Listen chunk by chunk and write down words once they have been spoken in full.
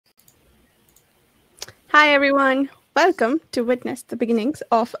Hi, everyone. Welcome to witness the beginnings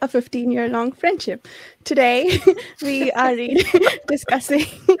of a 15-year-long friendship. Today, we are discussing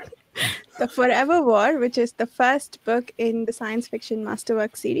The Forever War, which is the first book in the science fiction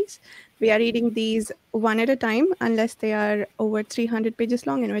Masterworks series. We are reading these one at a time, unless they are over 300 pages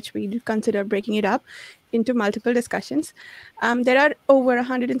long, in which we consider breaking it up into multiple discussions. There are over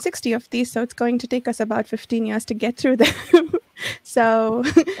 160 of these, so it's going to take us about 15 years to get through them. So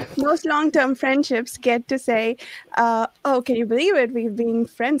most long-term friendships get to say, oh, can you believe it? We've been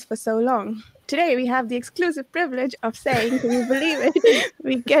friends for so long. Today, we have the exclusive privilege of saying, can you believe it?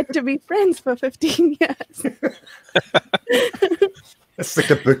 We get to be friends for 15 years. It's like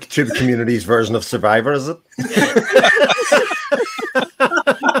the booktube community's version of Survivor, is it?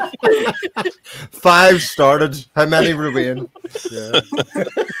 5 started. How many remain? Yeah.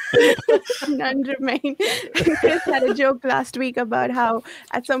 None remain. Chris had a joke last week about how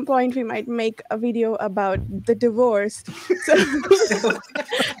at some point we might make a video about the divorce. So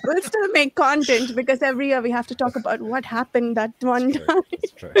we'll still make content because every year we have to talk about what happened that one time.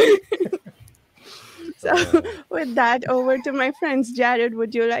 That's true. So with that, over to my friends. Jared,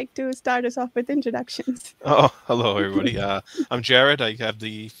 would you like to start us off with introductions? Oh, hello, everybody. I'm Jared. I have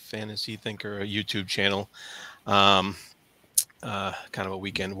the Fantasy Thinker YouTube channel. Kind of a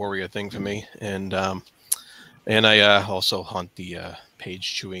weekend warrior thing for me. And I also hunt the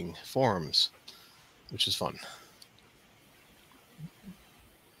page-chewing forums, which is fun.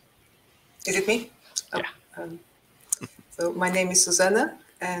 Is it me? Yeah. So my name is Susanna,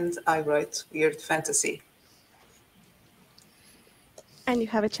 and I write weird fantasy. And you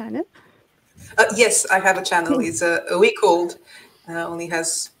have a channel? Yes, I have a channel. It's a week old. Only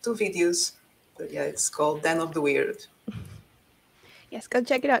has 2 videos. But yeah, it's called Den of the Weird. Yes, go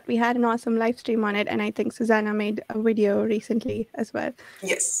check it out. We had an awesome live stream on it, and I think Susanna made a video recently as well.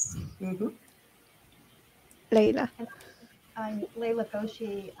 Yes. Mm-hmm. Layla. I'm Layla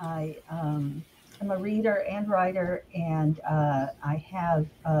Koshi. I'm a reader and writer, and I have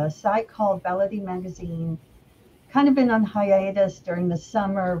a site called Melody Magazine. Kind of been on hiatus during the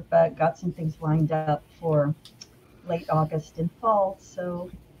summer, but got some things lined up for late August and fall. So,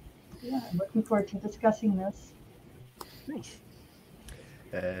 yeah, I'm looking forward to discussing this. Nice.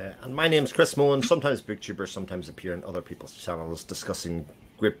 And my name's Chris Moen, sometimes booktuber, sometimes appear on other people's channels discussing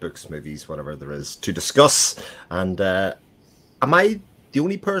great books, movies, whatever there is to discuss. And am I the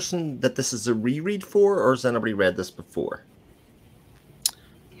only person that this is a reread for, or has anybody read this before?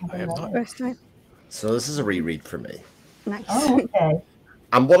 I have not. First time. So this is a reread for me. Nice. Oh, okay.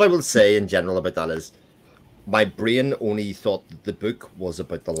 And what I will say in general about that is my brain only thought that the book was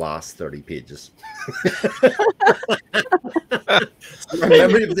about the last 30 pages. My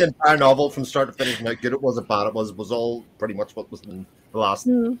memory of the entire novel from start to finish and how good it was, how bad it was all pretty much what was in the last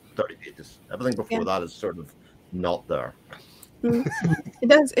 30 pages. Everything before that is sort of not there.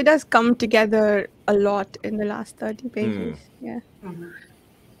 It does come together a lot in the last 30 pages. Yeah. Mm-hmm.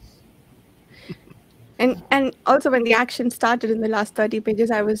 And also when the action started in the last 30 pages,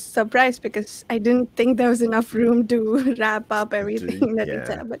 I was surprised because I didn't think there was enough room to wrap up everything that it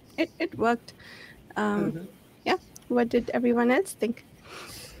said, but it worked. Yeah. What did everyone else think?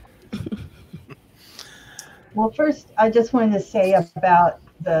 Well, first, I just wanted to say about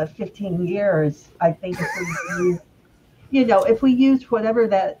the 15 years. I think if we use, if we used whatever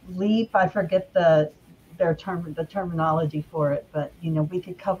that leap, I forget the terminology for it, but we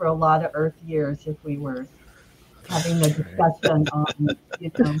could cover a lot of Earth years if we were having a discussion on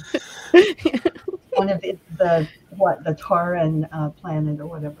one of the Tauran planet or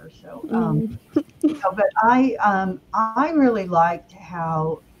whatever. So, but I really liked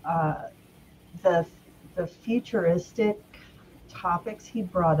how the futuristic topics he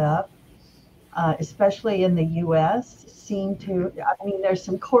brought up, especially in the U.S., seem to. I mean, there's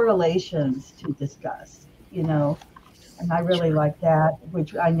some correlations to discuss. And I really like that,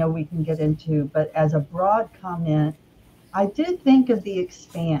 which I know we can get into. But as a broad comment, I did think of The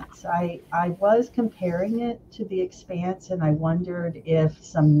Expanse. I was comparing it to The Expanse, and I wondered if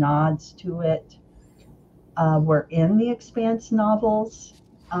some nods to it were in The Expanse novels.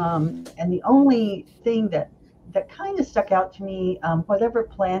 And the only thing that kind of stuck out to me, whatever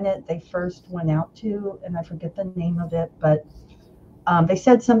planet they first went out to, and I forget the name of it, but they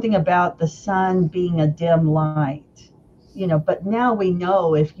said something about the sun being a dim light, but now we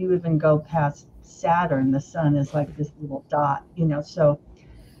know if you even go past Saturn, the sun is like this little dot, so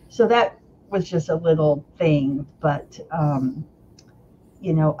that was just a little thing. But,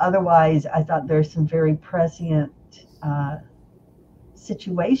 otherwise I thought there's some very prescient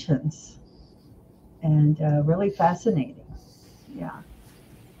situations and really fascinating. Yeah.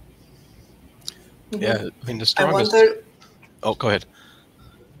 Yeah, I mean the I strongest. wonder. Oh, go ahead.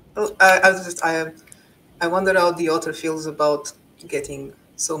 I wonder how the author feels about getting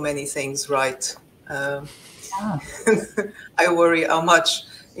so many things right. Um, Yeah. I worry how much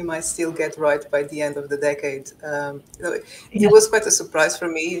he might still get right by the end of the decade. Yeah. It was quite a surprise for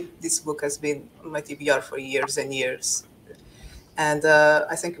me. This book has been on my TBR for years and years, and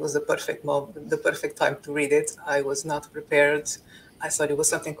I think it was the perfect time to read it. I was not prepared. I thought it was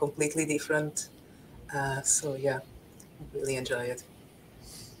something completely different. So yeah, really enjoy it.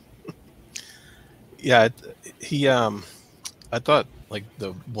 Yeah, he I thought like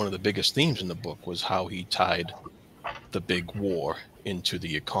one of the biggest themes in the book was how he tied the big war into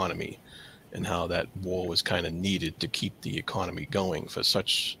the economy, and how that war was kind of needed to keep the economy going for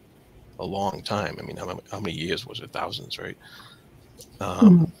such a long time. I mean, how many years was it? Thousands, right?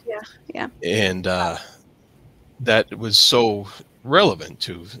 Mhm. Yeah. And that was so relevant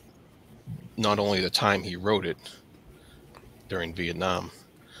to not only the time he wrote it during Vietnam,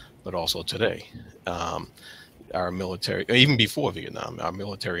 but also today. Our military, even before Vietnam, our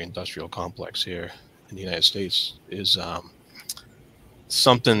military industrial complex here in the United States is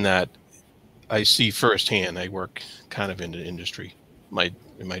something that I see firsthand. I work kind of in the industry. My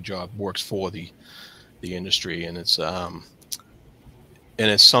job works for the industry, and it's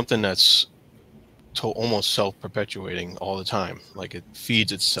something that's almost self-perpetuating all the time. Like it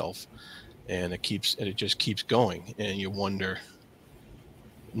feeds itself, and it just keeps going. And you wonder,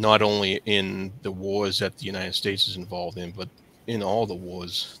 not only in the wars that the United States is involved in, but in all the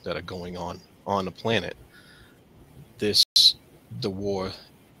wars that are going on the planet. This the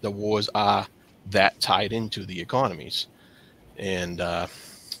wars are that tied into the economies, and I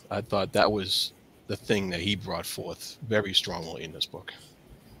thought that was the thing that he brought forth very strongly in this book.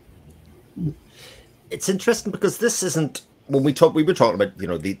 It's interesting because this isn't when we were talking about,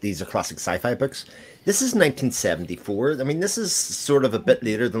 these are classic sci-fi books. This is 1974. I mean, this is sort of a bit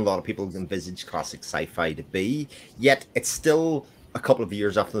later than a lot of people envisage classic sci-fi to be. Yet it's still a couple of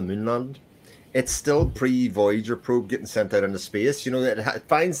years after the moon landing. It's still pre-Voyager probe getting sent out into space. It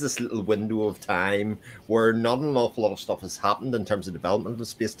finds this little window of time where not an awful lot of stuff has happened in terms of development of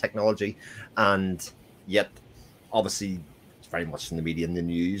space technology, and yet, obviously, it's very much in the media and the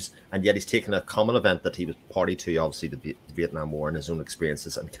news, and yet he's taken a common event that he was party to, obviously the Vietnam War and his own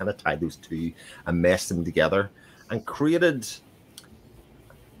experiences, and kind of tied those two and meshed them together and created,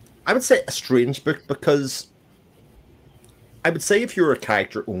 I would say, a strange book, because I would say if you're a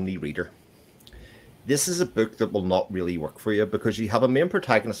character-only reader, this is a book that will not really work for you, because you have a main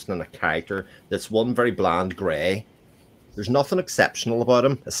protagonist and a character that's one very bland grey. There's nothing exceptional about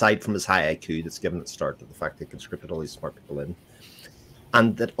him, aside from his high IQ that's given at the start, of the fact they conscripted all these smart people in.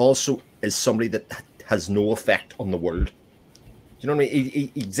 And that also is somebody that has no effect on the world. Do you know what I mean?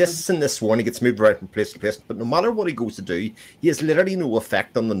 He exists in this one, he gets moved around from place to place, but no matter what he goes to do, he has literally no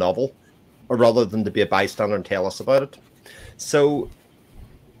effect on the novel, or rather than to be a bystander and tell us about it. So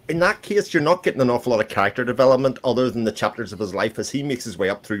in that case, you're not getting an awful lot of character development other than the chapters of his life as he makes his way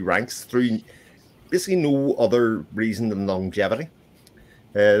up through ranks, through basically no other reason than longevity.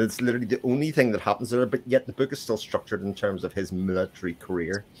 It's literally the only thing that happens there, but yet the book is still structured in terms of his military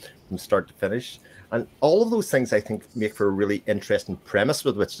career from start to finish. And all of those things, I think, make for a really interesting premise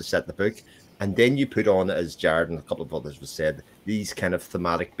with which to set the book. And then you put on, as Jared and a couple of others have said, these kind of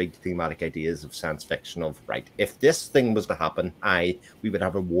big thematic ideas of science fiction of, right, if this thing was to happen, we would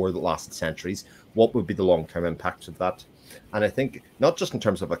have a war that lasted centuries. What would be the long-term impacts of that? And I think not just in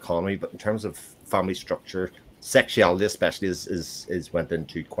terms of economy, but in terms of family structure, sexuality especially is went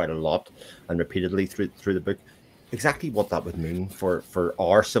into quite a lot and repeatedly through the book. Exactly what that would mean for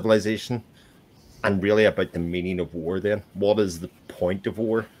our civilization, and really about the meaning of war. Then, what is the point of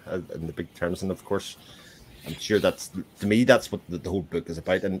war in the big terms? And of course, I'm sure that's, to me, that's what the whole book is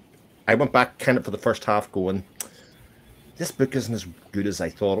about. And I went back kind of for the first half going, this book isn't as good as I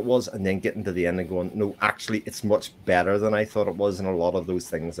thought it was, and then getting to the end and going, no, actually, it's much better than I thought it was, and a lot of those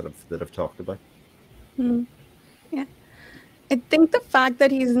things that I've talked about. Yeah, I think the fact that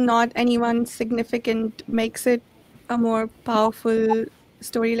he's not anyone significant makes it a more powerful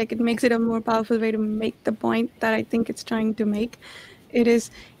story. Like, it makes it a more powerful way to make the point that I think it's trying to make. He's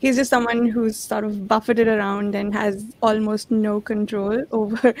just someone who's sort of buffeted around and has almost no control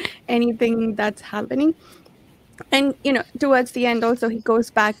over anything that's happening. And, towards the end also, he goes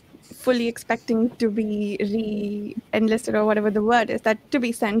back fully expecting to be re-enlisted, or whatever the word is, that to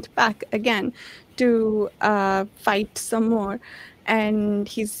be sent back again to fight some more. And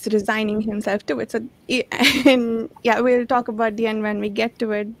he's resigning himself to it. So, and yeah, we'll talk about the end when we get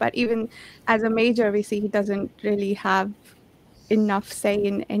to it. But even as a major, we see he doesn't really have enough say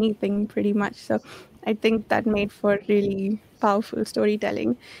in anything pretty much. So I think that made for really powerful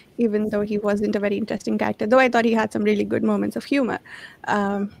storytelling, even though he wasn't a very interesting character, though I thought he had some really good moments of humor.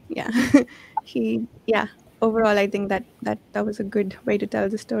 Yeah. Yeah, overall I think that was a good way to tell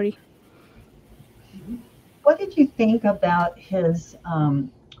the story. What did you think about his,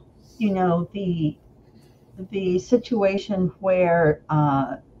 the situation where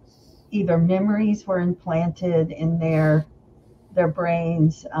either memories were implanted in their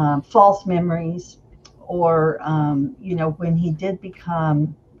brains, false memories, or when he did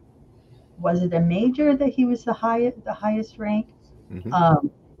become, was it a major that he was the highest rank? Mm-hmm.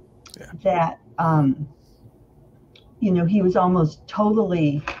 That he was almost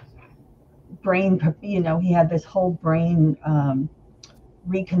totally brain. He had this whole brain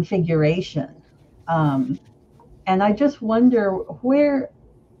reconfiguration, and I just wonder where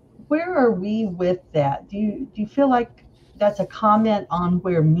are we with that? Do you feel like that's a comment on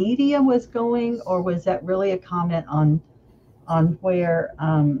where media was going, or was that really a comment on where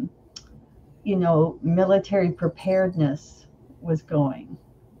military preparedness was going?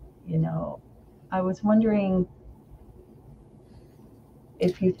 I was wondering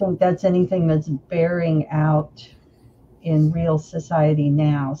if you think that's anything that's bearing out in real society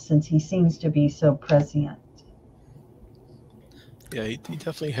now, since he seems to be so prescient. Yeah, he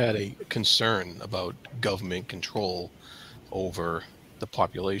definitely had a concern about government control over the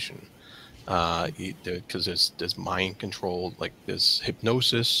population, because there's mind control, like there's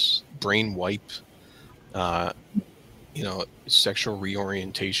hypnosis, brain wipe, sexual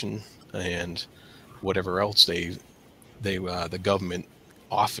reorientation, and whatever else the government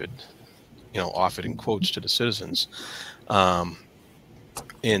offered in quotes to the citizens,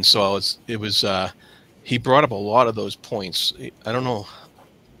 and so it was. He brought up a lot of those points. I don't know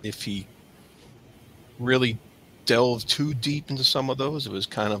if he really delved too deep into some of those. It was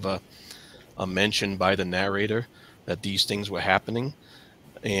kind of a mention by the narrator that these things were happening,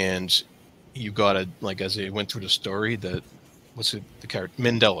 and you got to, like, as they went through the story, that what's it, the character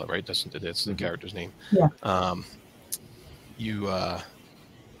Mandela, right? That's the character's name. Yeah.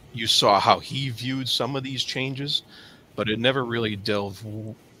 You saw how he viewed some of these changes, but it never really delved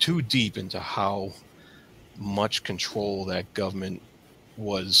too deep into how much control that government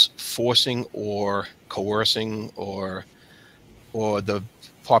was forcing or coercing, or the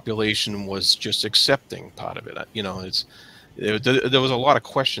population was just accepting part of it. There was a lot of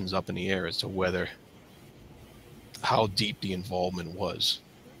questions up in the air as to how deep the involvement was.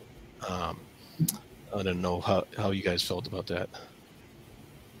 I don't know how you guys felt about that.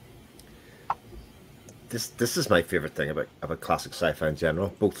 This is my favorite thing about classic sci-fi in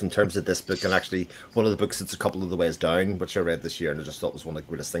general, both in terms of this book and actually one of the books that's a couple of the ways down, which I read this year and I just thought was one of the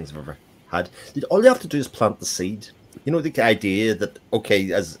greatest things I've ever had. All you have to do is plant the seed. The idea that,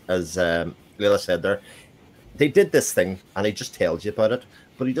 okay, as Leila said there, they did this thing and he just tells you about it,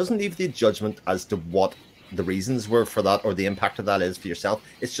 but he doesn't leave the judgment as to what the reasons were for that or the impact of that is for yourself.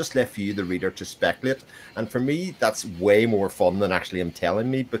 It's just left for you, the reader, to speculate. And for me, that's way more fun than actually him telling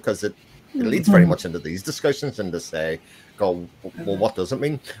me, because it leads very much into these discussions and to say, well, what does it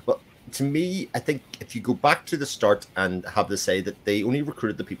mean? But to me, I think if you go back to the start and have to say that they only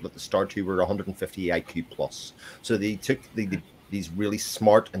recruited the people at the start who were 150 IQ plus. So they took these really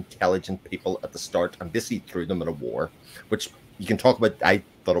smart, intelligent people at the start and basically threw them in a war, which you can talk about. I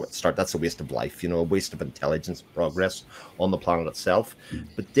thought at the start, that's a waste of life, a waste of intelligence progress on the planet itself.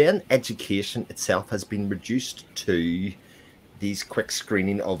 But then education itself has been reduced to these quick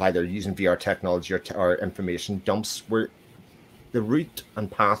screening of either using VR technology or information dumps, where the route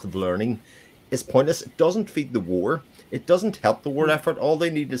and path of learning is pointless. It doesn't feed the war. It doesn't help the war effort. All they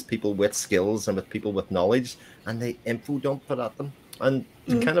need is people with skills and with people with knowledge, and they info dump it at them. And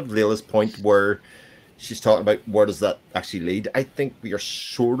to kind of Leila's point where she's talking about where does that actually lead, I think we are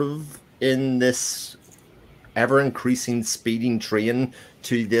sort of in this ever-increasing speeding train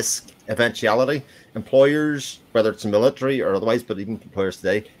to this eventuality. Employers, whether it's military or otherwise, but even employers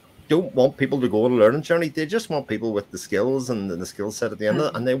today, don't want people to go on a learning journey. They just want people with the skills and the skill set at the end of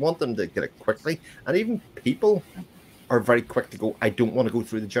it, and they want them to get it quickly. And even people are very quick to go, I don't want to go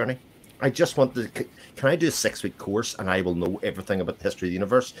through the journey. I just want to, can I do a 6-week course and I will know everything about the history of the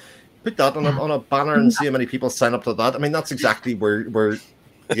universe? Put that on a banner and see how many people sign up to that. I mean, that's exactly where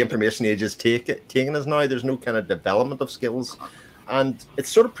the information age is taking us now. There's no kind of development of skills. And it's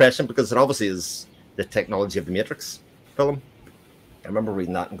sort of prescient because it obviously is the technology of the Matrix film. I remember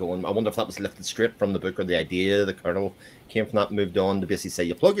reading that and going, I wonder if that was lifted straight from the book, or the idea, the kernel came from that and moved on to basically say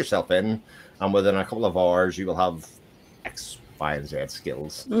you plug yourself in and within a couple of hours you will have X Y and Z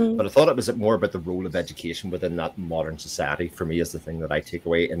skills. But I thought it was more about the role of education within that modern society. For me, is the thing that I take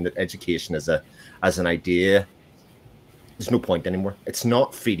away, and that education as an idea, there's no point anymore. It's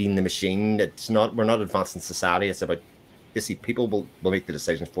not feeding the machine. We're not advancing society. It's about basically people will make the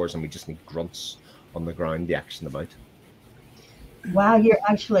decisions for us, and we just need grunts on the ground to action them out. Wow,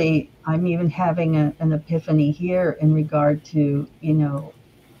 I'm even having an epiphany here in regard to,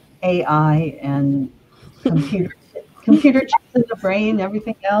 AI and computer chips in the brain,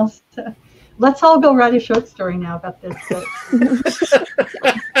 everything else. Let's all go write a short story now about this.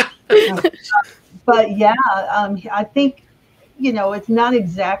 But yeah, I think, it's not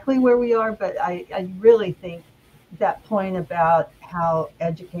exactly where we are, but I really think that point about how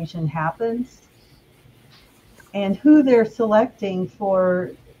education happens and who they're selecting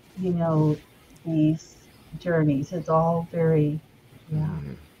for, these journeys. It's all very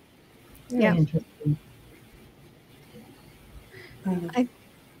interesting.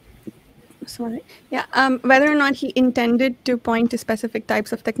 Sorry. Yeah. Whether or not he intended to point to specific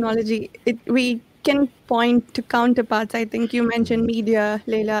types of technology, we can point to counterparts. I think you mentioned media,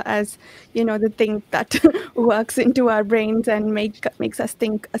 Leila, as the thing that works into our brains and makes us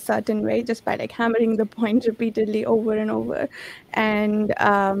think a certain way just by hammering the point repeatedly over and over. And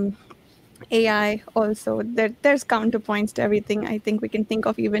AI also, there's counterpoints to everything I think we can think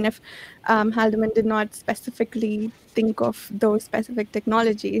of, even if Haldeman did not specifically think of those specific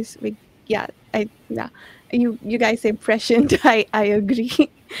technologies. You guys say prescient. I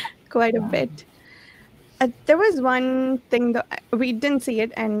agree quite a bit. There was one thing that we didn't see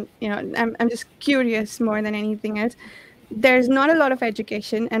it, and I'm just curious more than anything else. There's not a lot of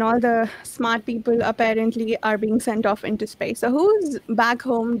education, and all the smart people apparently are being sent off into space. So who's back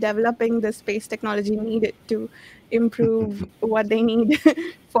home developing the space technology needed to improve what they need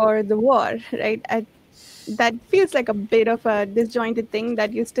for the war, right? That feels like a bit of a disjointed thing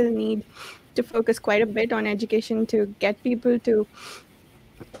that you still need to focus quite a bit on education to get people to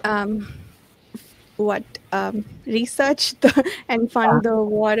research and fund the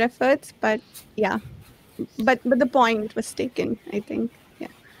war efforts. But yeah, but the point was taken, I think.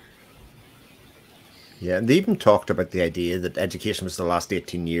 Yeah, and they even talked about the idea that education was the last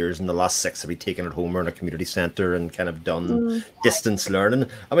 18 years and the last 6 have been taken at home or in a community centre and kind of done distance learning.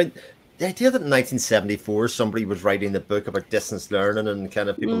 I mean, the idea that in 1974 somebody was writing the book about distance learning and kind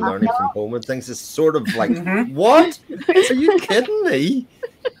of people learning from home and things is sort of like, what? Are you kidding me?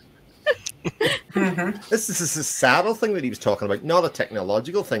 This is a saddle thing that he was talking about, not a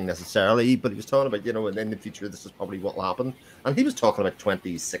technological thing necessarily, but he was talking about, in the future, this is probably what will happen. And he was talking about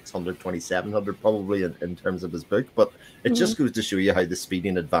 2600, 2700 probably in terms of his book, but it just goes to show you how the speed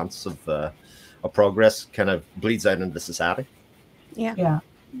and advance of progress kind of bleeds out into society. Yeah.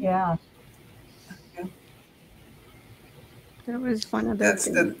 There was one other That's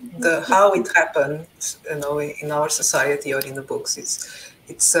thing. the how it happened, in our society or in the books.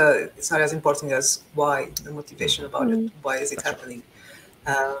 It's not as important as why, the motivation about it. Why is it happening?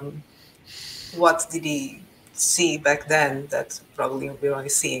 What did he see back then that probably we're only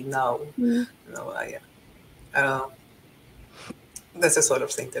seeing now? That's the sort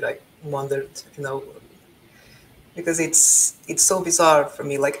of thing that I wondered, because it's so bizarre for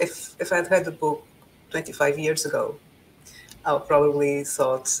me. Like if I'd read the book 25 years ago, I probably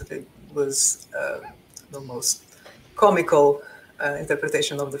thought it was the most comical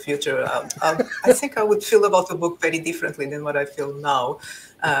interpretation of the future. I think I would feel about the book very differently than what I feel now.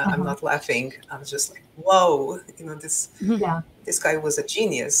 I'm not laughing. I'm just like, whoa, this guy was a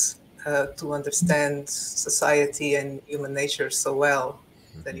genius to understand society and human nature so well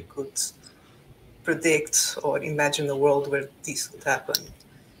that he could predict or imagine a world where this would happen.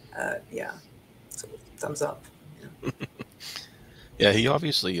 So thumbs up. Yeah, he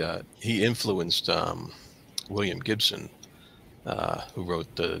obviously he influenced William Gibson, who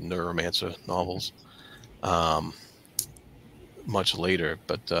wrote the Neuromancer novels much later,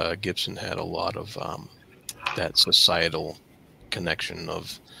 but Gibson had a lot of that societal connection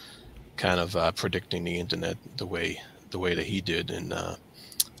of kind of predicting the internet the way that he did. And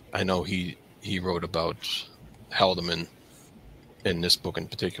I know he wrote about Haldeman in this book in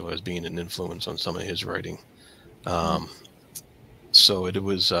particular as being an influence on some of his writing. So it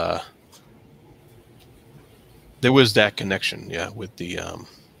was there was that connection, with the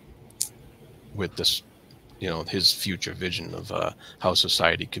with this, his future vision of how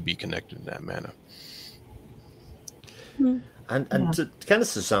society could be connected in that manner. And to kind of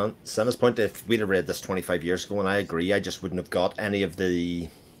Susanna's point, if we'd have read this 25 years ago, and I agree, I just wouldn't have got any of the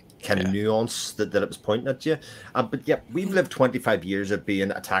kind of nuance that it was pointing at you. But yeah, we've lived 25 years of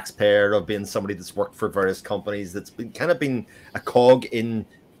being a taxpayer, of being somebody that's worked for various companies, that's been kind of been a cog in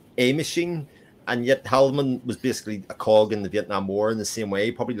a machine. And yet Haldeman was basically a cog in the Vietnam War in the same way.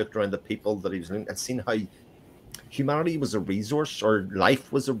 He probably looked around the people that he was in and seen how humanity was a resource, or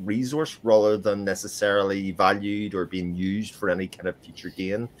life was a resource, rather than necessarily valued or being used for any kind of future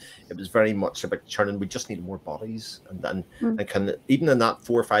gain. It was very much about churning. We just needed more bodies, and then and kind of, even in that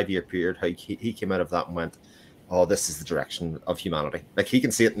 4 or 5 year period, how he came out of that and went, oh, this is the direction of humanity. Like, he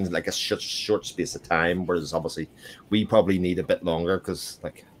can see it in like a short space of time, whereas obviously we probably need a bit longer, because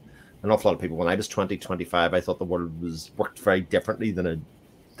like an awful lot of people, when I was 20, 25, I thought the world worked very differently than I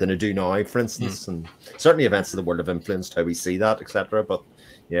do now, for instance, and certainly events of the world have influenced how we see that, etc. But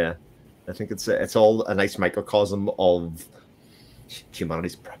yeah, I think it's all a nice microcosm of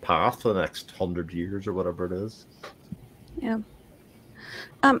humanity's path for the next 100 years or whatever it is. Yeah.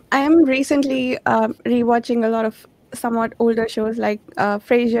 I am recently rewatching a lot of somewhat older shows like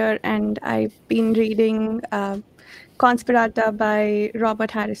Frasier, and I've been reading Conspirata by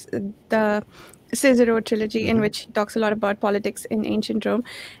Robert Harris, the Cicero trilogy, in which he talks a lot about politics in ancient Rome.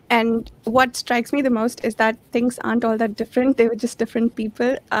 And what strikes me the most is that things aren't all that different. They were just different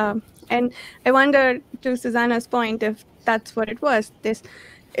people. And I wonder, to Susanna's point, if that's what it was. The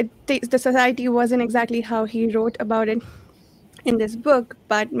society wasn't exactly how he wrote about it in this book,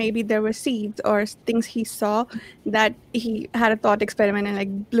 but maybe there were seeds or things he saw that he had a thought experiment and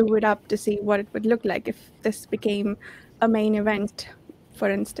like blew it up to see what it would look like if this became a main event, for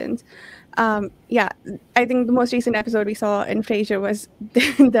instance. Yeah, I think the most recent episode we saw in Frasier was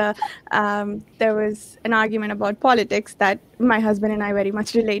there was an argument about politics that my husband and I very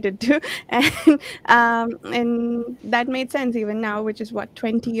much related to, and that made sense even now, which is what,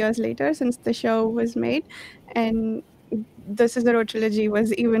 20 years later since the show was made. And the Cicero trilogy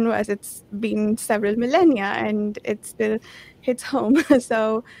was even worse. It's been several millennia and it still hits home.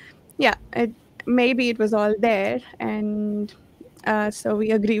 So yeah, maybe it was all there, and so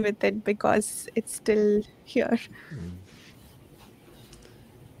we agree with it because it's still here.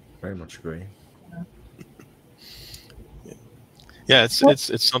 Very much agree. Yeah,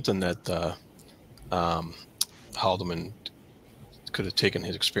 it's something that Haldeman could have taken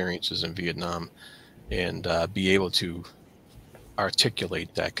his experiences in Vietnam and be able to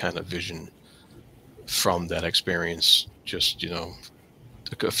articulate that kind of vision from that experience just,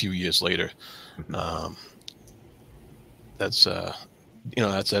 a few years later. That's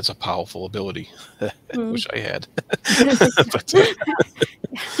that's a powerful ability. Wish I had. But,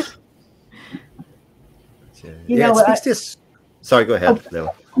 sorry, go ahead,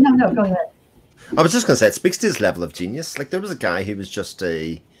 Leila. No, go ahead. I was just going to say, it speaks to his level of genius. Like, there was a guy who was just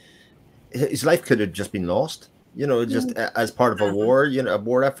his life could have just been lost, just as part of a war, a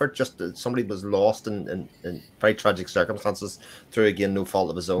war effort. Just somebody was lost in very tragic circumstances through, again, no fault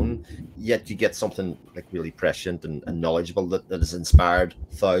of his own. Yet you get something like really prescient and knowledgeable that has inspired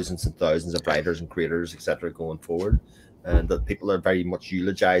thousands and thousands of writers and creators, etc., going forward, and that people are very much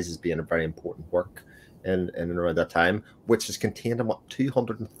eulogized as being a very important work in and around that time, which is contained in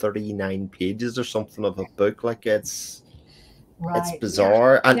 239 pages or something of a book. Like, it's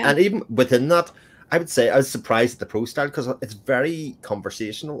bizarre. Yeah. And even within that, I would say I was surprised at the prose style, because it's very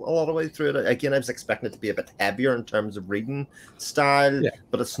conversational a lot of the way through it. Again, I was expecting it to be a bit heavier in terms of reading style,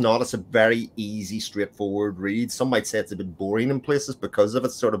 but it's not. It's a very easy, straightforward read. Some might say it's a bit boring in places because of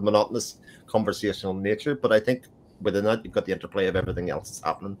its sort of monotonous conversational nature, but I think within that you've got the interplay of everything else that's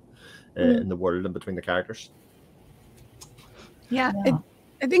happening in the world and between the characters. Yeah.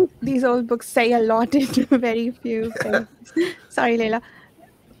 I think these old books say a lot in very few things. Sorry, Leila.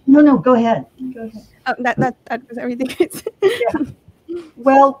 No, go ahead. Oh, that was everything. Yeah.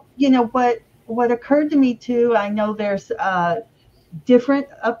 Well, what occurred to me too, I know there's different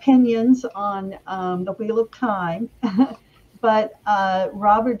opinions on the Wheel of Time, but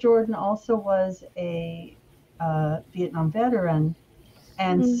Robert Jordan also was a Vietnam veteran.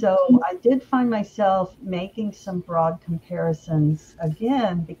 And so I did find myself making some broad comparisons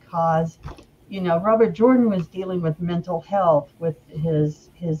again, because, Robert Jordan was dealing with mental health with his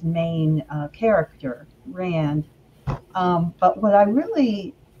main character, Rand. But what I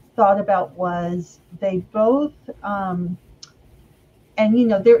really thought about was they both, and,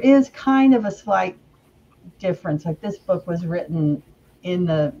 there is kind of a slight difference. Like, this book was written in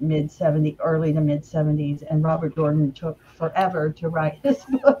the mid-70s, early to mid-70s, and Robert Jordan took forever to write his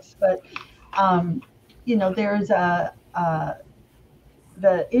books. But, there's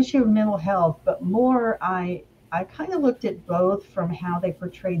the issue of mental health, but more, I kind of looked at both from how they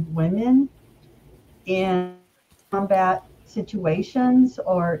portrayed women in combat situations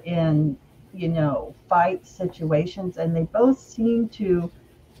or in, fight situations, and they both seem to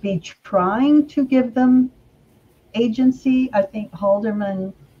be trying to give them agency. I think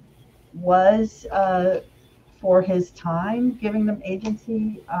Haldeman was, for his time, giving them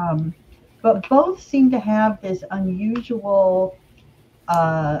agency, but both seem to have this unusual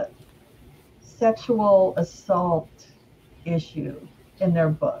sexual assault issue in their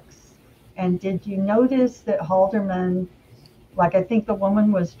books. And did you notice that Haldeman, like, I think the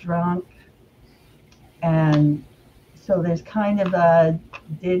woman was drunk, and so there's kind of a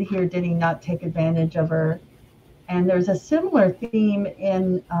did he or did he not take advantage of her? And there's a similar theme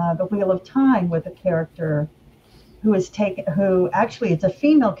in The Wheel of Time with a character who actually it's a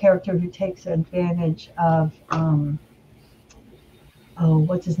female character who takes advantage of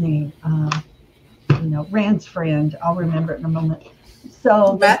what's his name? Rand's friend. I'll remember it in a moment.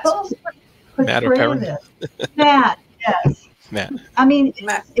 So they both portray this. Matt, yes. Matt. I mean,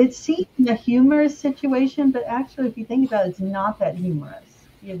 it seems a humorous situation, but actually, if you think about it, it's not that humorous,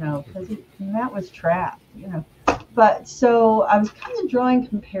 because Matt was trapped, But so I was kind of drawing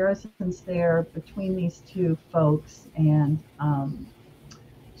comparisons there between these two folks. And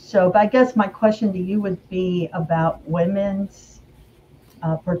but I guess my question to you would be about women's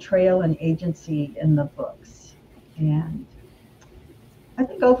portrayal and agency in the books. And I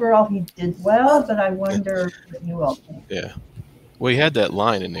think overall he did well, but I wonder what you all think. Yeah. Well, he had that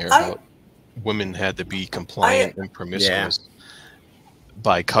line in there about women had to be compliant and promiscuous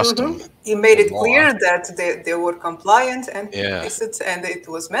by custom. Mm-hmm. He made it clear that they were compliant and implicit, and it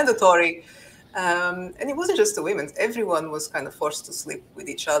was mandatory. And it wasn't just the women. Everyone was kind of forced to sleep with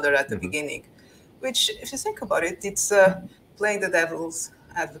each other at the beginning, which, if you think about it, it's playing the devil's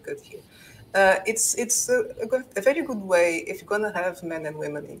advocate here. It's a very good way if you're going to have men and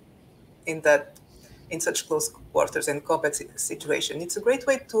women in such close quarters and combat situation. It's a great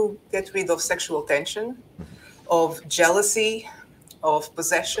way to get rid of sexual tension, of jealousy, of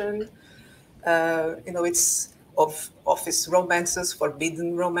possession. It's of office romances,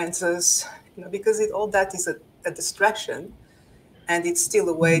 forbidden romances, because all that is a distraction, and it's still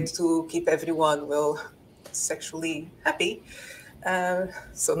a way to keep everyone sexually happy.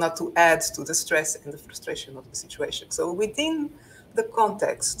 So not to add to the stress and the frustration of the situation. So within the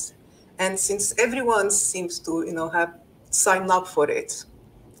context, and since everyone seems to, have signed up for it,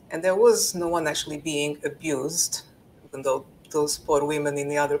 and there was no one actually being abused, even though those poor women in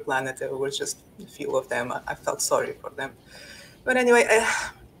the other planet, there were just a few of them. I felt sorry for them. But anyway,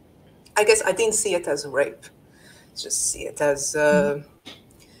 I guess I didn't see it as rape. Just see it as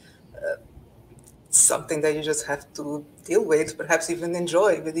something that you just have to deal with, perhaps even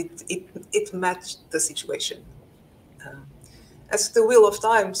enjoy. But it matched the situation. As the Wheel of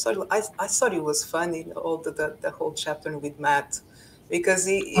Time, I thought it was funny, all the whole chapter with Matt, because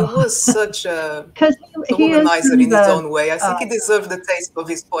he was such a womanizer in his own way. I think he deserved the taste of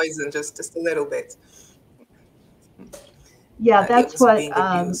his poison just a little bit. Yeah, that's what. Being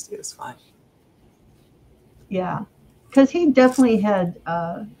abused, it was fine. Yeah, because he definitely had,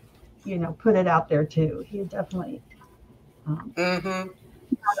 put it out there too. He definitely not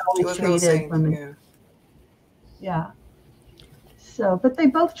always treated women. Yeah. So, but they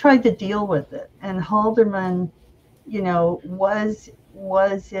both tried to deal with it, and Haldeman,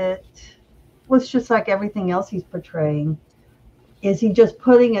 was just like everything else he's portraying. Is he just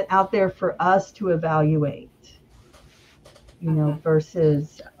putting it out there for us to evaluate,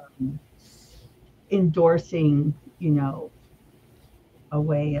 versus endorsing, a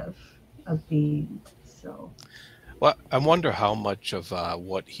way of being. So, well, I wonder how much of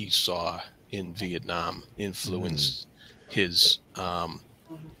what he saw in Vietnam influenced his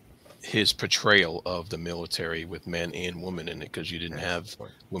portrayal of the military with men and women in it, because you didn't have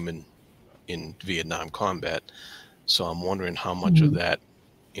women in Vietnam combat. So I'm wondering how much of that,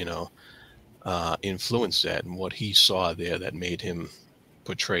 influenced that, and what he saw there that made him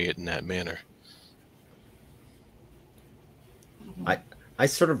portray it in that manner. I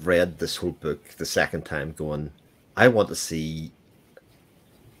sort of read this whole book the second time going, I want to see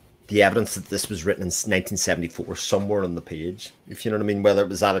the evidence that this was written in 1974 somewhere on the page, if you know what I mean, whether it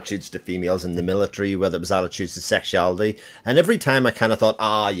was attitudes to females in the military, whether it was attitudes to sexuality. And every time I kind of thought,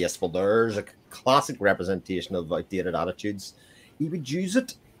 yes, well, there's a classic representation of outdated attitudes. He would use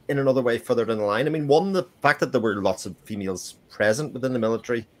it in another way further down the line. I mean, one, the fact that there were lots of females present within the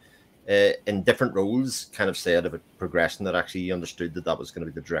military in different roles kind of said of a progression that actually he understood that was going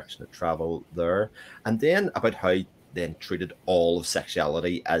to be the direction of travel there. And then about how then treated all of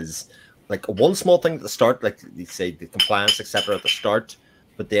sexuality as like one small thing at the start, like you say the compliance, etc. at the start,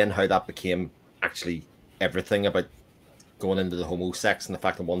 but then how that became actually everything about going into the homo sex and the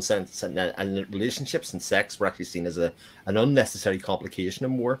fact that one sense and relationships and sex were actually seen as an unnecessary complication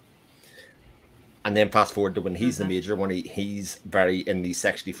in war. And then fast forward to when he's the major, when he's very in the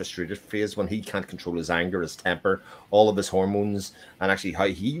sexually frustrated phase, when he can't control his anger, his temper, all of his hormones, and actually how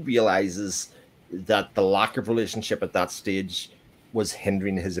he realizes that the lack of relationship at that stage was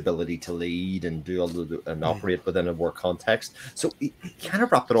hindering his ability to lead and do all and operate within a work context. So he kind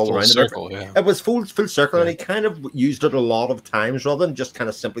of wrapped it all Full around. circle, It was full circle, and he kind of used it a lot of times rather than just kind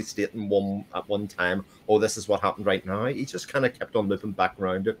of simply stating at one time, oh, this is what happened right now. He just kind of kept on looping back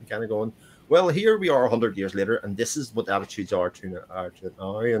around it and kind of going, well, here we are 100 years later, and this is what the attitudes are to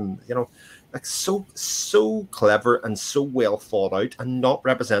now. And, you know, like so clever and so well thought out and not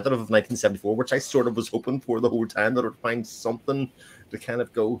representative of 1974, which I sort of was hoping for the whole time, that it would find something to kind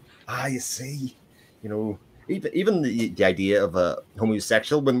of go, you see, you know, even the idea of a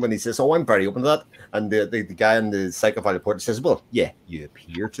homosexual, when he says, oh, I'm very open to that, and the guy in the psychophile report says, well, yeah, you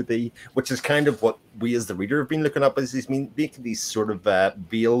appear to be, which is kind of what we as the reader have been looking up, as he's been making these sort of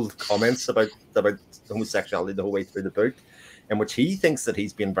veiled comments about homosexuality the whole way through the book, in which he thinks that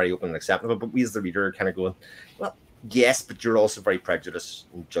he's been very open and acceptable, but we as the reader are kind of going, well, yes, but you're also very prejudiced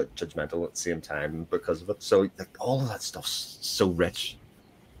and judgmental at the same time because of it. So like, all of that stuff's so rich.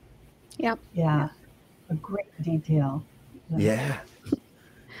 Yeah. Yeah. A great detail. Yeah.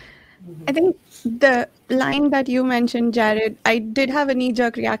 I think the line that you mentioned, Jared, I did have a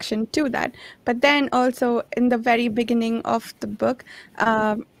knee-jerk reaction to that. But then also in the very beginning of the book,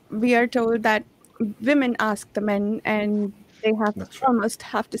 we are told that women ask the men and they almost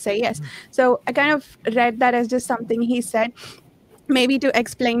have to say yes. So I kind of read that as just something he said, maybe to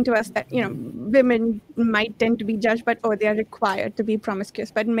explain to us that, you know, women might tend to be judged, but they are required to be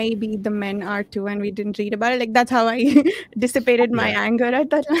promiscuous, but maybe the men are too, and we didn't read about it. Like, that's how I dissipated my anger at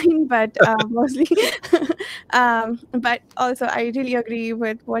that line, but mostly. But also, I really agree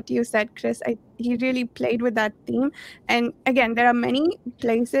with what you said, Chris. He really played with that theme. And again, there are many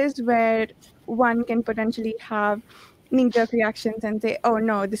places where one can potentially have knee-jerk reactions and say, oh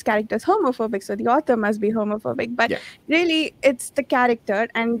no, this character is homophobic, so the author must be homophobic. But really, it's the character,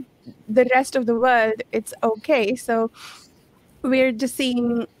 and the rest of the world, it's okay. So we're just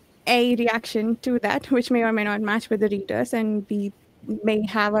seeing a reaction to that, which may or may not match with the readers, and we may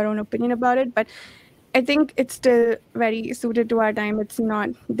have our own opinion about it. But I think it's still very suited to our time. It's not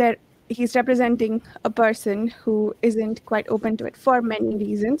there. He's representing a person who isn't quite open to it for many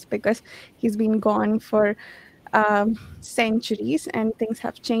reasons, because he's been gone for centuries and things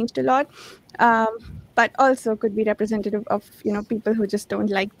have changed a lot, but also could be representative of, you know, people who just don't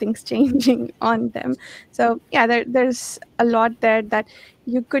like things changing on them. So yeah, there's a lot there that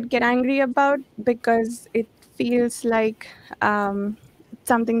you could get angry about, because it feels like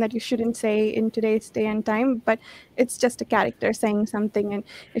something that you shouldn't say in today's day and time, but it's just a character saying something. And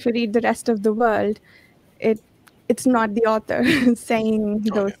if you read the rest of the world, it's not the author saying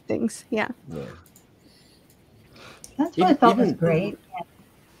those things. Yeah. That's what I thought was great.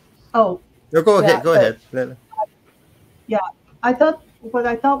 No, go ahead. Yeah, what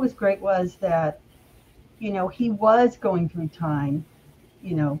I thought was great was that, you know, he was going through time,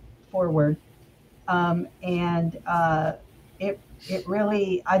 you know, forward, and it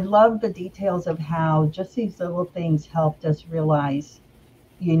really, I love the details of how just these little things helped us realize,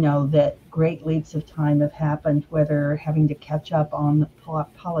 you know, that great leaps of time have happened, whether having to catch up on the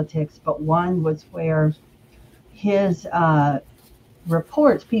politics, but one was where his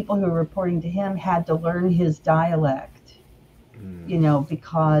reports, people who were reporting to him had to learn his dialect, you know,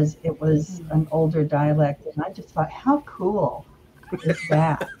 because it was an older dialect. And I just thought, how cool is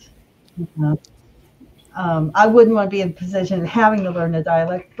that? You know? I wouldn't want to be in a position of having to learn a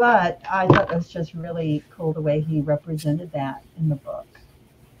dialect, but I thought it was just really cool the way he represented that in the book.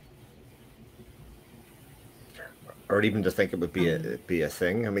 Or even to think it would be a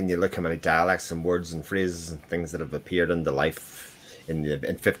thing. I mean, you look how many dialects and words and phrases and things that have appeared into life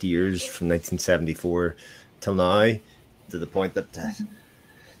in 50 years from 1974 till now, to the point that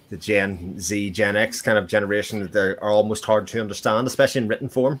the Gen Z, Gen X kind of generation, they are almost hard to understand, especially in written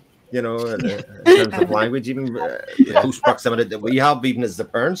form. You know, in terms of language, even the close proximity that we have, even as the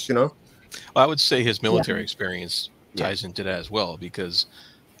parents. You know, well, I would say his military experience ties into that as well, because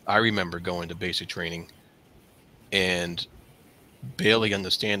I remember going to basic training and barely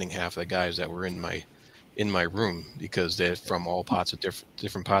understanding half of the guys that were in my room, because they're from all parts of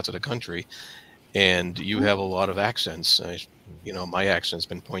different parts of the country, and you have a lot of accents. You know, my accent's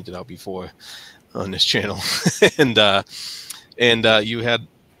been pointed out before on this channel, and you had,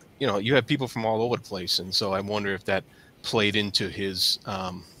 you know, you had people from all over the place, and so I wonder if that played into his,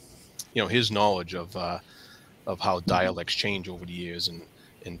 you know, his knowledge of how dialects change over the years,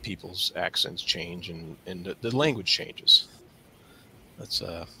 and people's accents change, and the language changes. That's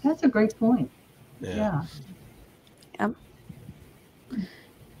a great point. yeah.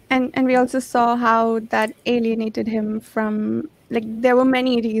 And we also saw how that alienated him from, like, there were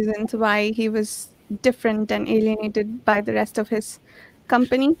many reasons why he was different and alienated by the rest of his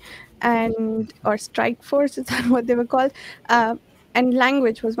company, and or strike force, is that what they were called? And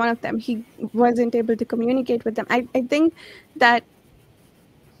language was one of them. He wasn't able to communicate with them. I think that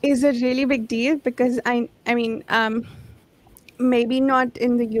is a really big deal, because I mean, maybe not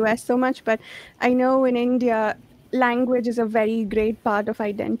in the US so much, but I know in India, language is a very great part of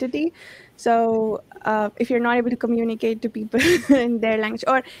identity. So if you're not able to communicate to people in their language,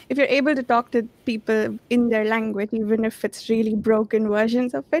 or if you're able to talk to people in their language, even if it's really broken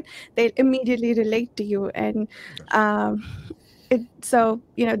versions of it, they'll immediately relate to you. And so,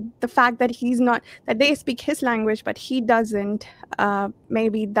 you know, the fact that that they speak his language, but he doesn't,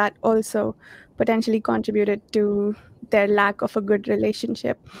 maybe that also potentially contributed to their lack of a good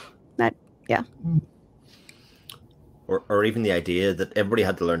relationship. That, yeah. Or even the idea that everybody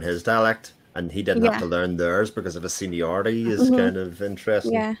had to learn his dialect and he didn't have to learn theirs because of his seniority is kind of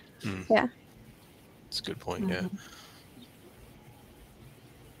interesting. Yeah. Yeah. That's a good point. Yeah.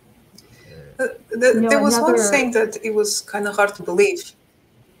 There was one thing that it was kind of hard to believe.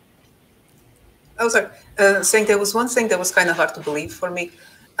 Oh, sorry. Saying there was one thing that was kind of hard to believe for me,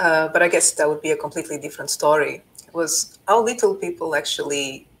 but I guess that would be a completely different story. It was how little people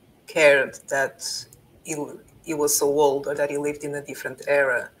actually cared that he was so old, or that he lived in a different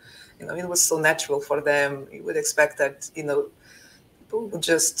era. You know, it was so natural for them. You would expect that, you know, people would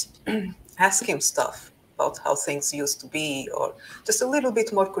just ask him stuff about how things used to be, or just a little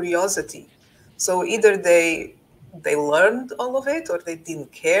bit more curiosity. So either they learned all of it, or they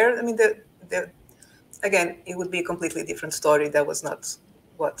didn't care. I mean, again, it would be a completely different story. That was not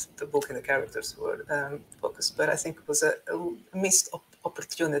what the book and the characters were focused. But I think it was a missed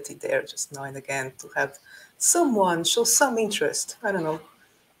opportunity there, just now and again, to have someone show some interest. I don't know.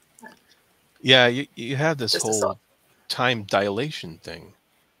 Yeah, you have this just whole time dilation thing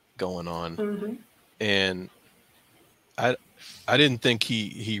going on, and I didn't think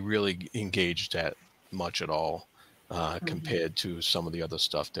he really engaged that much at all compared to some of the other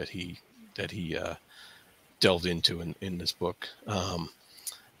stuff that he delved into in this book.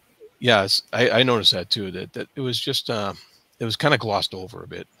 Yes, I noticed that too. That it was just it was kind of glossed over a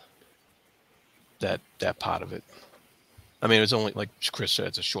bit. That part of it. I mean, it was only, like Chris said,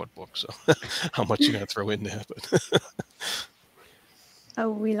 it's a short book, so how much you gonna throw in there? But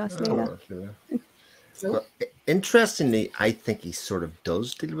oh, we lost Leila. Well, interestingly, I think he sort of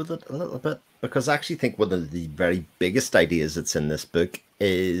does deal with it a little bit, because I actually think one of the very biggest ideas that's in this book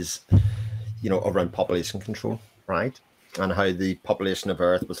is, you know, around population control, right? And how the population of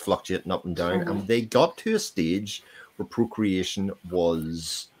Earth was fluctuating up and down. And they got to a stage where procreation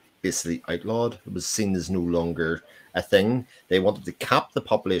was basically outlawed. It was seen as no longer a thing. They wanted to cap the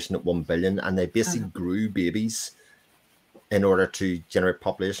population at 1 billion, and they basically grew babies in order to generate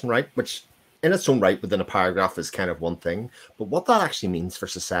population, right? Which in its own right within a paragraph is kind of one thing. But what that actually means for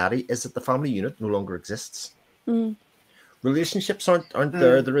society is that the family unit no longer exists. Relationships aren't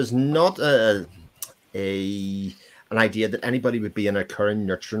there. There is not an idea that anybody would be in a current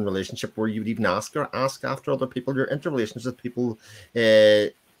nurturing relationship where you would even ask after other people. Your interrelations with people,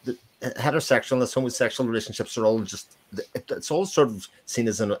 the heterosexual and homosexual relationships are all just, it's all sort of seen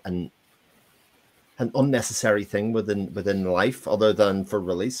as an unnecessary thing within life, other than for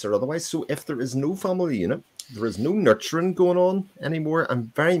release or otherwise. So if there is no family unit, there is no nurturing going on anymore,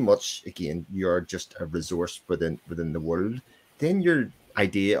 and very much, again, you're just a resource within the world, then your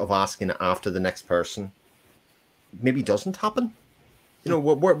idea of asking after the next person maybe doesn't happen. You know,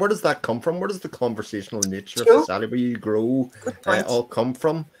 where does that come from? Where does the conversational nature of society where you grow all come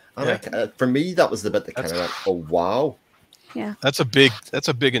from? And for me, that was the bit that kind of went, oh wow. Yeah. That's a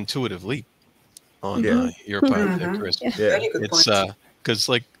big intuitive leap on your part there, Chris. Yeah. Very good it's point. Because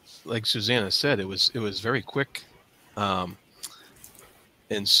like Susanna said, it was very quick, and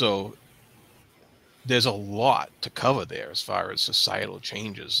so there's a lot to cover there as far as societal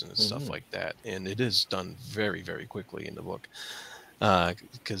changes and stuff like that, and it is done very, very quickly in the book,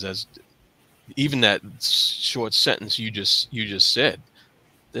 because as even that short sentence you just said,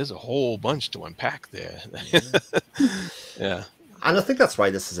 there's a whole bunch to unpack there. Yeah. And I think that's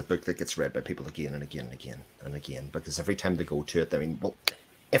why this is a book that gets read by people again and again and again and again, because every time they go to it, I mean, well,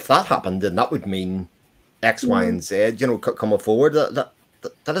 if that happened, then that would mean X, Y, and Z, you know, coming forward. That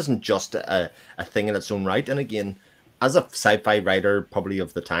isn't just a thing in its own right. And again, as a sci-fi writer, probably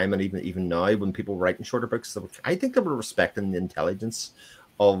of the time, and even now, when people were writing shorter books, I think they were respecting the intelligence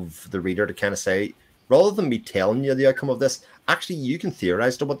of the reader to kind of say, rather than me telling you the outcome of this, actually you can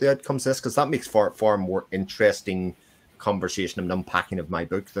theorize to what the outcomes is, because that makes far more interesting conversation and unpacking of my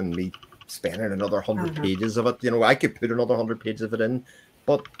book than me spending another 100 pages of it. I could put another 100 pages of it in,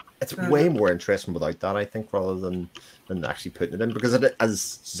 but it's way more interesting without that, I think, rather than actually putting it in, because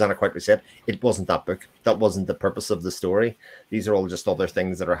as Susanna quite rightly said, it wasn't that book. That wasn't the purpose of the story. These are all just other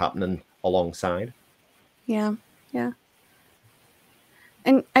things that are happening alongside. Yeah.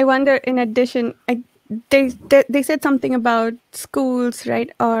 And I wonder, in addition, they said something about schools,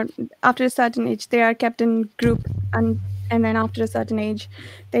 right? Or after a certain age, they are kept in group, and then after a certain age,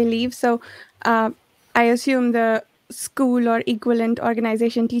 they leave. So I assume the school or equivalent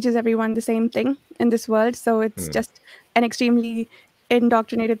organization teaches everyone the same thing in this world. So it's just an extremely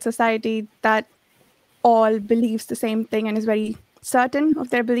indoctrinated society that all believes the same thing and is very certain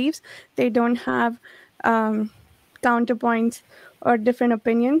of their beliefs. They don't have counterpoints or different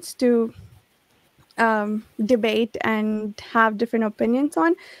opinions to debate and have different opinions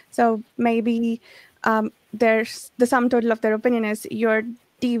on. So maybe there's the sum total of their opinion is you're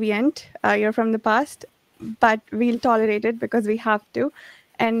deviant, you're from the past, but we'll tolerate it because we have to,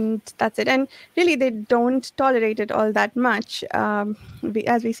 and that's it. And really, they don't tolerate it all that much,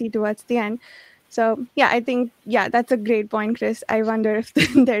 as we see towards the end. So yeah, I think that's a great point, Chris. I wonder if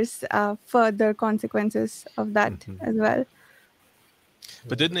there's further consequences of that as well.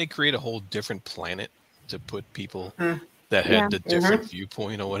 But didn't they create a whole different planet to put people that had the different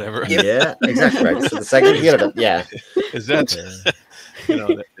viewpoint or whatever? Yeah, exactly right. So the second unit of is that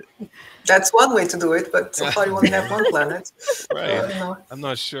that's one way to do it, but so far you only have one planet. Right. I'm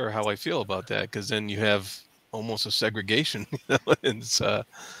not sure how I feel about that, because then you have almost a segregation. It's,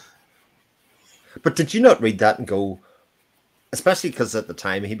 But did you not read that and go, especially because at the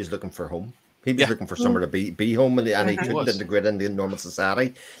time he was looking for home. He was looking for somewhere to be home, and he couldn't integrate into normal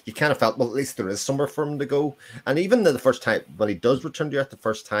society. You kind of felt, well, at least there is somewhere for him to go. And even the first time, when he does return to Earth the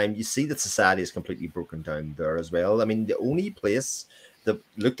first time, you see that society is completely broken down there as well. I mean, the only place that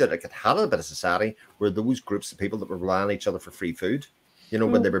looked at it had a bit of society were those groups of people that were relying on each other for free food.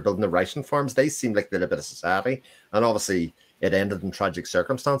 When they were building the ration farms, they seemed like they had a bit of society. And obviously, it ended in tragic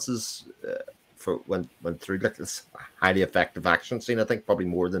circumstances. Went through like this highly effective action scene, I think, probably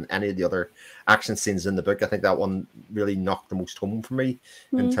more than any of the other action scenes in the book. I think that one really knocked the most home for me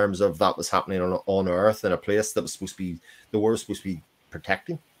in terms of that was happening on Earth, in a place that was supposed to be, the world was supposed to be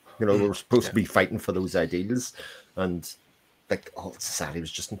protecting. We were supposed to be fighting for those ideals, and like all society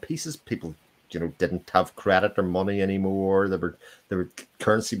was just in pieces. People, didn't have credit or money anymore. There were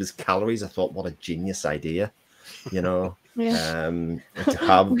currency was calories. I thought, what a genius idea, to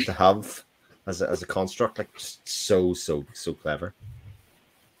have. As a construct, like just so clever.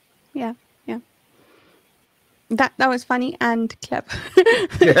 Yeah. That was funny and clever.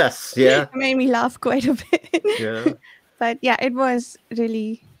 Yes, yeah. It made me laugh quite a bit. Yeah. But yeah, it was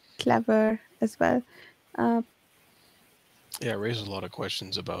really clever as well. It raises a lot of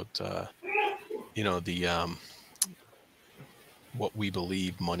questions about the what we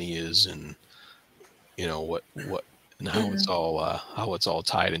believe money is, and what and how it's all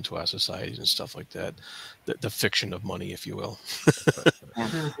tied into our societies and stuff like that. The fiction of money, if you will.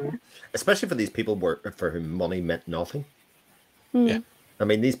 Especially for these people for whom money meant nothing. Yeah. I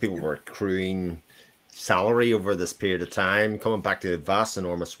mean, these people were accruing salary over this period of time, coming back to vast,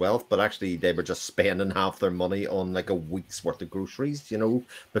 enormous wealth, but actually they were just spending half their money on like a week's worth of groceries,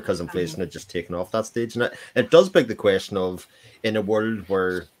 because inflation had just taken off that stage. And it does beg the question of, in a world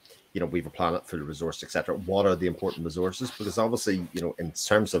where we have a planet full of resources, etc. What are the important resources? Because obviously, in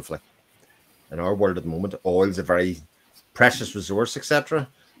terms of like in our world at the moment, oil is a very precious resource, etc.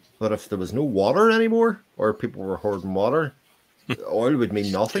 But if there was no water anymore, or people were hoarding water, oil would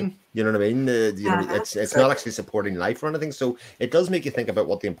mean nothing. You know what I mean? It's not actually supporting life or anything. So it does make you think about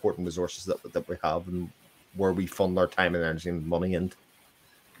what the important resources that we have and where we fund our time and energy and money into.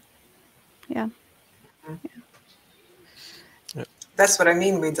 Yeah. That's what I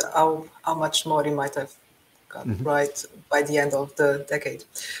mean with how much more he might have got right by the end of the decade.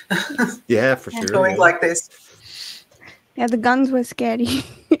 Yeah, for sure. Going like this. Yeah, the guns were scary.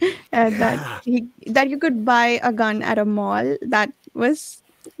 That you could buy a gun at a mall. That was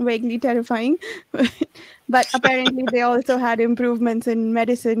vaguely terrifying. But apparently they also had improvements in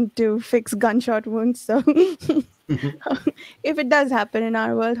medicine to fix gunshot wounds. So if it does happen in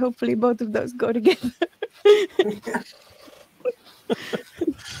our world, hopefully both of those go together.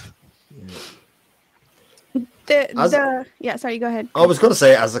 Yeah, sorry, go ahead. I was going to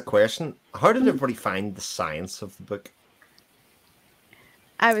say, as a question, how did everybody find the science of the book?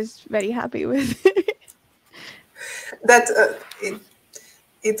 I was very happy with it. That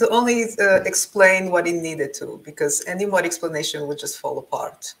it only explained what it needed to, because any more explanation would just fall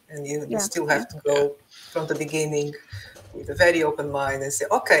apart, and you still have to go from the beginning with a very open mind and say,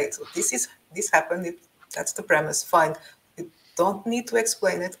 okay, so this happened. That's the premise. Fine. You don't need to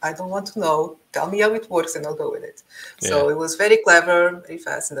explain it. I don't want to know. Tell me how it works, and I'll go with it. Yeah. So it was very clever, very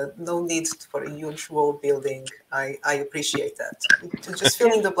fast, and no need for a huge world building. I appreciate that. Just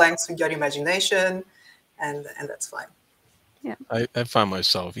fill in the blanks with your imagination, and that's fine. Yeah, I found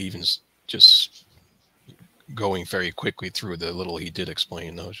myself even just going very quickly through the little he did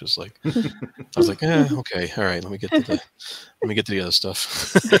explain. I was just like, okay, all right, let me get to the other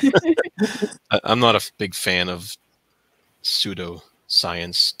stuff. I'm not a big fan of pseudo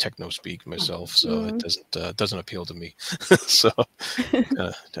science techno speak myself, so it doesn't appeal to me. So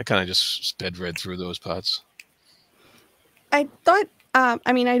I kind of just sped read through those parts. I thought,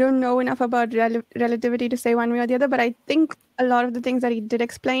 I mean, I don't know enough about relativity to say one way or the other, but I think a lot of the things that he did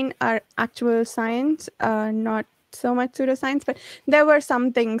explain are actual science, not so much pseudoscience. But there were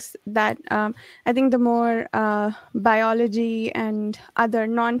some things that I think the more biology and other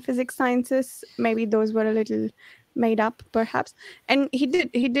non-physics sciences, maybe those were a little made up, perhaps. And he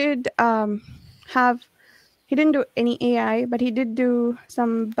didn't do any AI, but he did do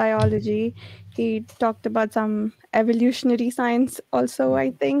some biology. He talked about some evolutionary science also,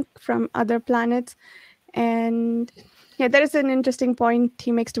 I think, from other planets. And yeah, there is an interesting point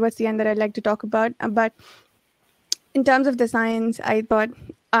he makes towards the end that I'd like to talk about. But in terms of the science, I thought,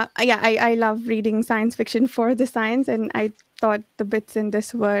 I love reading science fiction for the science, and I thought the bits in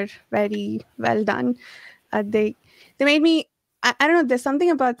this were very well done. They made me, I don't know, there's something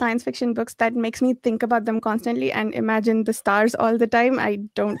about science fiction books that makes me think about them constantly and imagine the stars all the time. I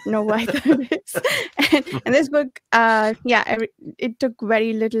don't know why that is. And this book, it took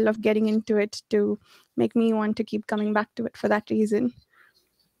very little of getting into it to make me want to keep coming back to it for that reason.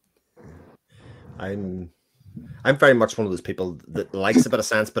 I'm very much one of those people that likes a bit of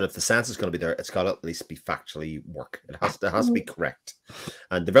science, but if the science is going to be there, it's got to at least be factually work. It has to be correct.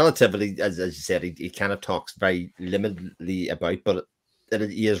 And the relativity, as you said, he kind of talks very limitedly about, but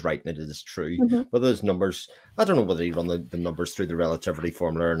he is right and it is true. Whether those numbers, I don't know whether he run the numbers through the relativity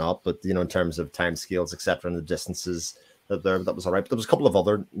formula or not, but in terms of time scales, etc., and the distances that was all right. But there was a couple of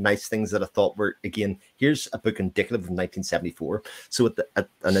other nice things that I thought were, again, here's a book indicative of 1974. So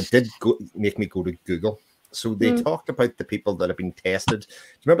and it did make me go to Google. So they talked about the people that have been tested. Do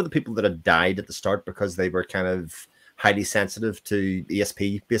you remember the people that had died at the start because they were kind of highly sensitive to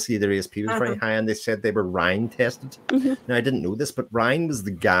ESP? Basically, their ESP was very high, and they said they were Rhine tested. Now, I didn't know this, but Rhine was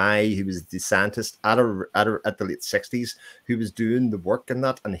the guy who was the scientist at the late 60s who was doing the work in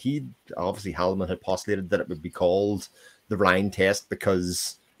that. And obviously, Haldeman had postulated that it would be called the Rhine test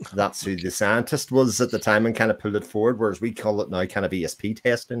because that's who the scientist was at the time and kind of pulled it forward, whereas we call it now kind of ESP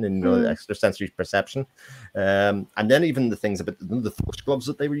testing and extrasensory perception. And then even the things about the force gloves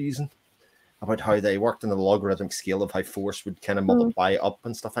that they were using, about how they worked in the logarithmic scale of how force would kind of multiply up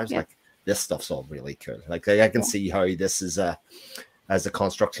and stuff. I was like, this stuff's all really cool. Like I can see how this is as a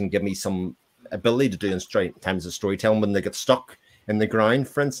construct can give me some ability to do in times of storytelling when they get stuck in the ground,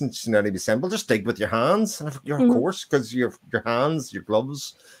 for instance. They be saying, well, just dig with your hands. And of course, because your hands, your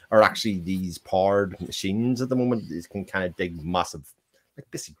gloves are actually these powered machines at the moment. These can kind of dig massive, like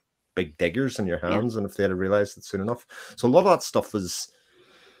basically big diggers in your hands. And if they had realized it soon enough. So a lot of that stuff was,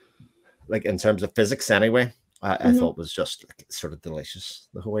 like, in terms of physics anyway, I thought was just like, sort of delicious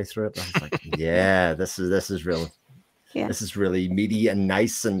the whole way through it. I was like, yeah, this is really, this is really meaty and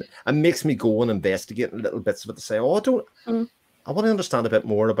nice, and it makes me go and investigate little bits of it to say, I want to understand a bit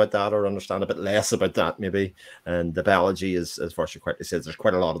more about that, or understand a bit less about that, maybe. And the biology is, as Varsha correctly says, there's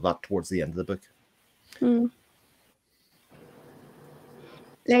quite a lot of that towards the end of the book.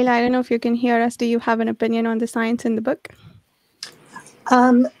 Layla, I don't know if you can hear us. Do you have an opinion on the science in the book?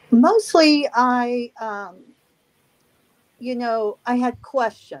 Mostly, I had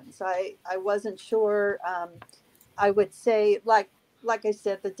questions. I wasn't sure. I would say, like I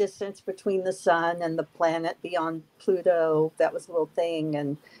said, the distance between the sun and the planet beyond Pluto, that was a little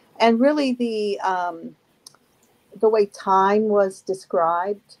thing. And really the way time was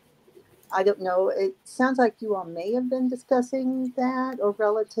described, I don't know. It sounds like you all may have been discussing that, or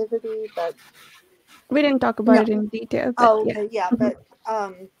relativity, but we didn't talk about it in detail. But but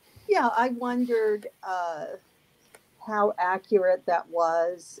I wondered how accurate that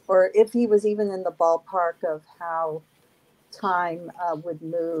was, or if he was even in the ballpark of how time would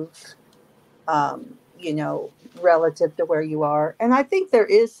move you know, relative to where you are. And I think there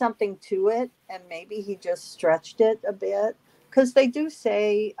is something to it, and maybe he just stretched it a bit, because they do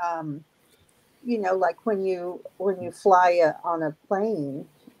say, you know, like when you fly on a plane,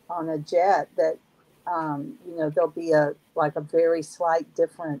 on a jet, that you know, there'll be a very slight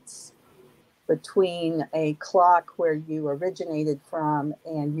difference between a clock where you originated from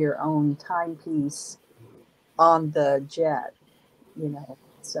and your own timepiece on the jet, you know.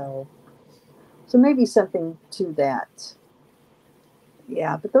 So maybe something to that.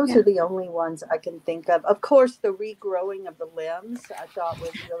 Yeah, but those are the only ones I can think of. Of course, the regrowing of the limbs I thought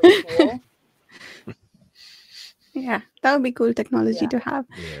was really cool. Yeah, that would be cool technology to have.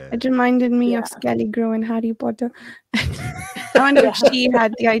 It reminded me of Skelly Grow in Harry Potter. I wonder if she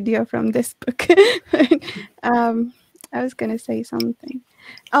had the idea from this book. I was going to say something.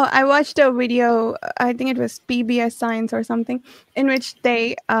 Oh, I watched a video, I think it was PBS Science or something, in which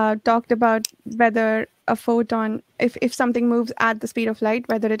they talked about whether a photon, if something moves at the speed of light,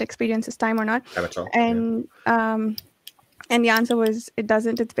 whether it experiences time or not. And the answer was it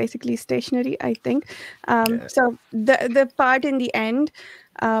doesn't. It's basically stationary, I think. So the part in the end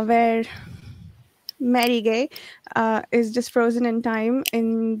where Mary Gay is just frozen in time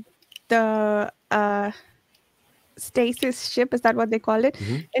in the stasis ship, is that what they call it?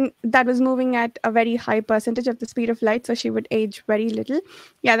 And that was moving at a very high percentage of the speed of light, so she would age very little.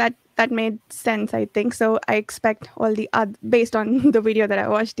 Yeah, that made sense, I think. So I expect all the based on the video that I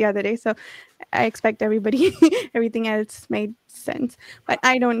watched the other day, so I expect everything else made sense. But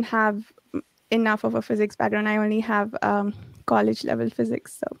I don't have enough of a physics background. I only have college level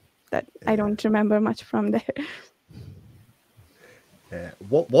physics, so that I don't remember much from there.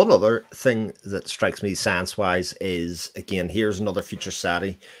 One other thing that strikes me science-wise is, again, here's another future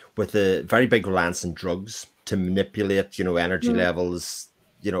society with a very big reliance on drugs to manipulate, you know, energy levels,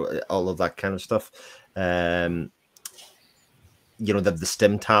 you know, all of that kind of stuff. You know, the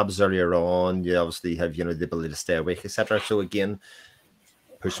stim tabs earlier on, you obviously have, you know, the ability to stay awake, etc. So again,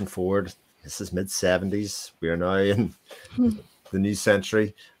 pushing forward, this is mid-70s. We are now in the new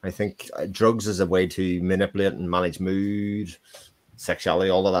century. I think drugs is a way to manipulate and manage mood, sexuality,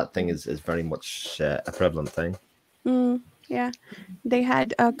 all of that thing is very much a prevalent thing. Yeah, they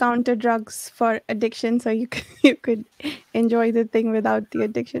had counter drugs for addiction, so you could enjoy the thing without the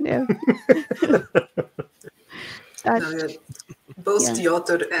addiction. Both the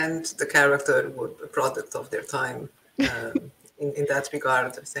author and the character were a product of their time in that regard,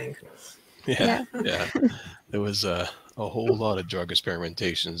 I think. Yeah. There was a whole lot of drug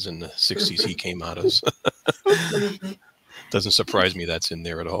experimentations in the 60s he came out of. Doesn't surprise me that's in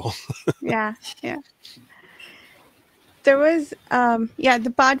there at all. Yeah. There was,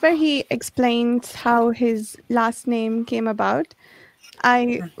 the part where he explains how his last name came about.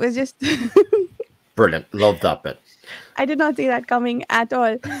 I was just... Brilliant. Love that bit. I did not see that coming at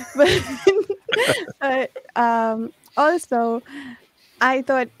all. But also, I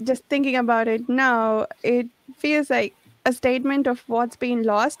thought, just thinking about it now, it feels like a statement of what's been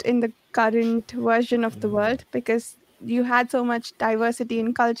lost in the current version of the world, because you had so much diversity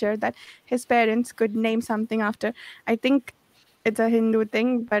in culture that his parents could name something after. I think it's a Hindu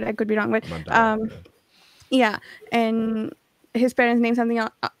thing, but I could be wrong. But and his parents named something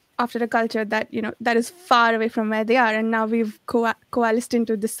after a culture that, you know, that is far away from where they are, and now we've coalesced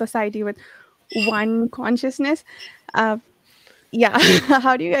into this society with one consciousness. How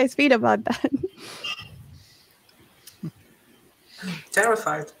do you guys feel about that?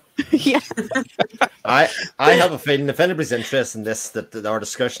 Terrified. I have a feeling, if anybody's interested in this, that our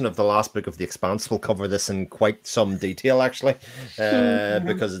discussion of the last book of The Expanse will cover this in quite some detail, actually,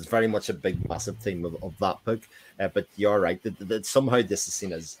 because it's very much a big, massive theme of that book. But you're right, that somehow this is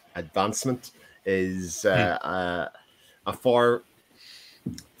seen as advancement, is a far-flung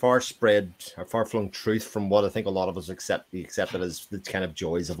truth from what I think a lot of us accepted as the kind of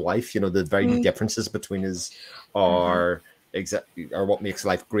joys of life. You know, the very differences between us are what makes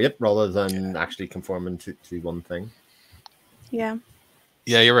life great, rather than actually conforming to one thing. Yeah,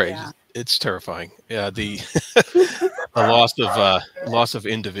 you're right. It's terrifying. The loss of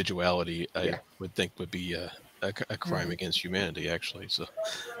individuality, I would think, would be a crime against humanity, actually. So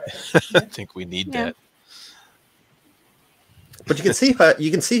I think we need that. But you can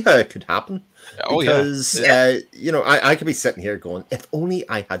see how it could happen. Because you know, I could be sitting here going, if only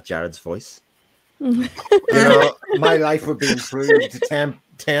I had Jared's voice. You know, my life would be improved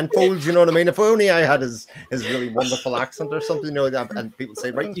tenfold. You know what I mean? If only I had his really wonderful accent or something, you know, and people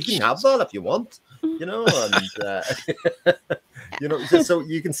say, right, you can have that if you want, you know, and you know, so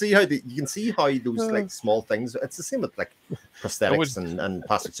you can see how those like small things. It's the same with like prosthetics and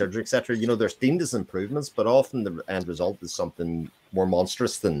plastic surgery, etc. You know, there's deemed as improvements, but often the end result is something more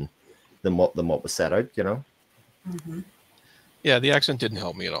monstrous than what was set out. You know. Mm-hmm. Yeah, the accent didn't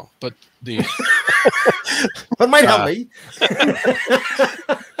help me at all, but the but might help me.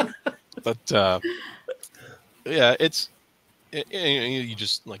 But yeah, you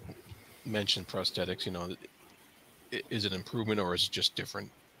just like mentioned prosthetics. You know, is it improvement or is it just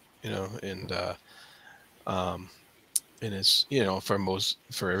different? You know, and it's, you know,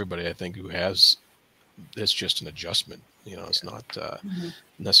 for everybody, I think, who has, it's just an adjustment. You know, it's not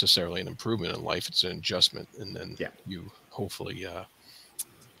necessarily an improvement in life. It's an adjustment, and then you hopefully,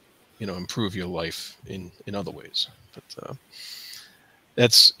 you know, improve your life in other ways. But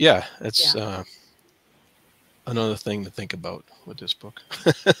that's another thing to think about with this book.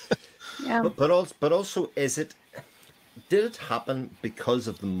 Yeah. But also, did it happen because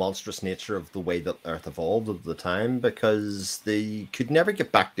of the monstrous nature of the way that Earth evolved at the time? Because they could never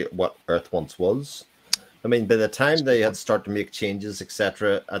get back to what Earth once was. I mean, by the time they had started to make changes,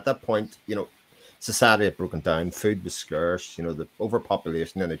 etc., at that point, you know, society had broken down, food was scarce, you know, the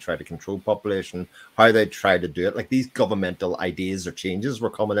overpopulation, and they tried to control population, how they tried to do it. Like, these governmental ideas or changes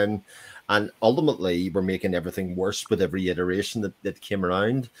were coming in, and ultimately were making everything worse with every iteration that came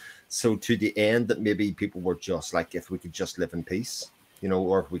around. So to the end that maybe people were just like, if we could just live in peace, you know,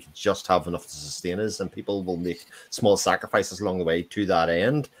 or if we could just have enough to sustain us, and people will make small sacrifices along the way to that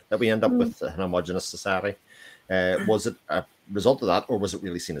end, that we end up with an homogenous society. Was it a result of that, or was it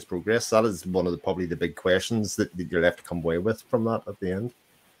really seen as progress? That is one of probably the big questions that you're left to come away with from that at the end.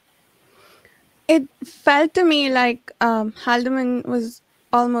 It felt to me like Haldeman was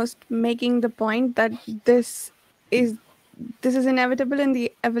almost making the point that this is inevitable in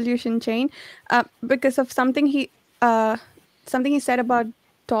the evolution chain, because of something he said about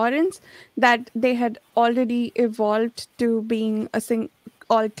Taurans, that they had already evolved to being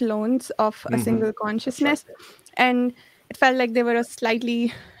all clones of a single consciousness. And it felt like they were a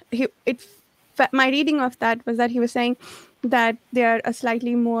slightly, my reading of that was that he was saying that they are a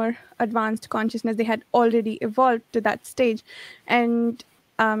slightly more advanced consciousness. They had already evolved to that stage. And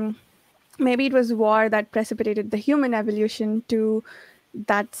maybe it was war that precipitated the human evolution to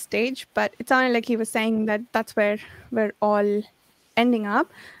that stage. But it sounded like he was saying that that's where we're all ending up.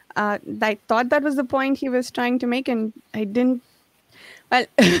 I thought that was the point he was trying to make, and I didn't. Well,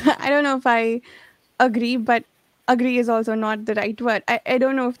 I don't know if I agree, but agree is also not the right word. I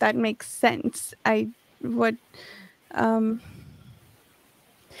don't know if that makes sense. And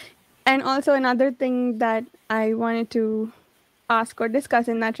also another thing that I wanted to ask or discuss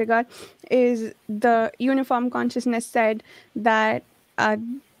in that regard is the uniform consciousness said that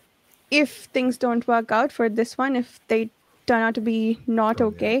if things don't work out for this one, if they turn out to be not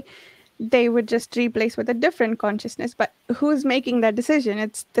okay, they would just replace with a different consciousness. But who's making that decision?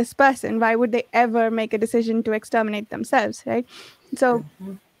 It's this person. Why would they ever make a decision to exterminate themselves, right? So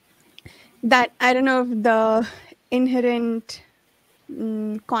that, I don't know if the inherent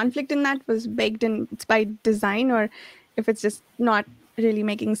conflict in that was baked in, it's by design, or if it's just not really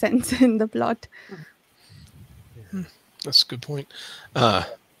making sense in the plot. That's a good point. I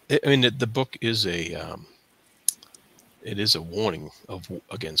mean, the book is it is a warning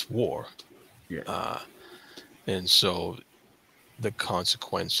against war. And so the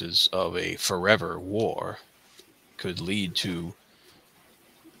consequences of a forever war could lead to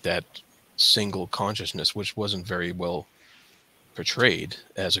that single consciousness, which wasn't very well portrayed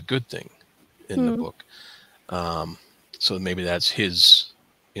as a good thing in the book. So maybe that's his,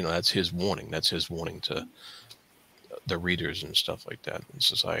 that's his warning. That's his warning to the readers and stuff like that in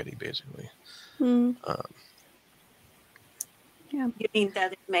society, basically. You mean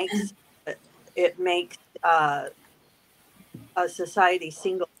that it makes a society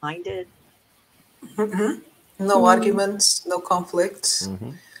single-minded? No arguments, no conflicts.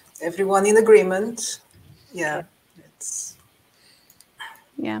 Everyone in agreement. It's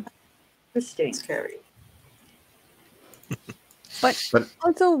interesting. Scary. But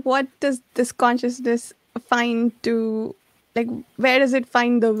also, what does this consciousness find to, like, where does it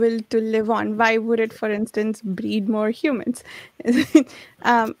find the will to live on? Why would it, for instance, breed more humans?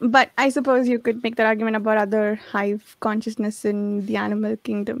 But I suppose you could make that argument about other hive consciousness in the animal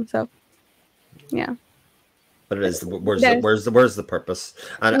kingdom. So, yeah. But it is where's the purpose,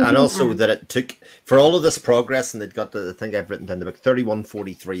 and also that it took for all of this progress, and they've got the thing I've written down the book.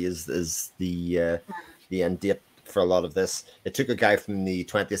 3143 is the end date for a lot of this. It took a guy from the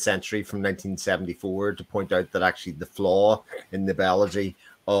 20th century, from 1974, to point out that actually the flaw in the biology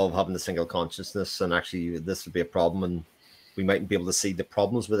of having the single consciousness, and actually this would be a problem, and we mightn't be able to see the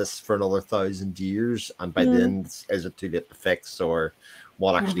problems with this for another 1,000 years. And by then, is it too late to fix, or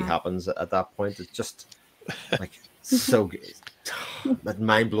what actually happens at that point? It's just like so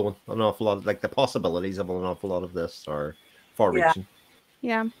mind blowing. An awful lot of, like, the possibilities of an awful lot of this are far reaching.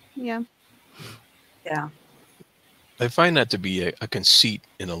 Yeah. I find that to be a conceit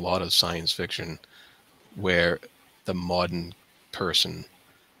in a lot of science fiction, where the modern person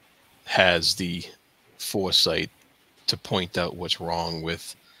has the foresight to point out what's wrong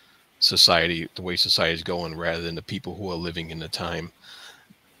with society, the way society is going, rather than the people who are living in the time.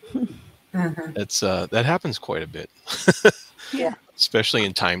 It's that happens quite a bit. Yeah. Especially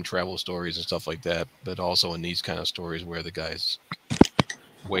in time travel stories and stuff like that, but also in these kind of stories where the guy's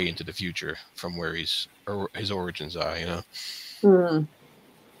way into the future from where his origins are, you know.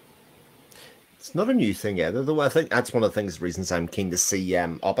 It's not a new thing either, though. I think that's one of the reasons I'm keen to see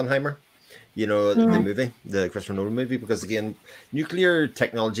Oppenheimer, you know, the movie, the Christopher Nolan movie, because again, nuclear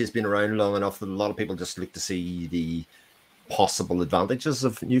technology has been around long enough that a lot of people just look to see the possible advantages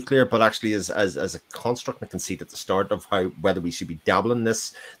of nuclear, but actually as a construct and conceit at the start of how, whether we should be dabbling in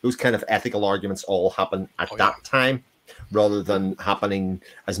this, those kind of ethical arguments all happen at that time rather than happening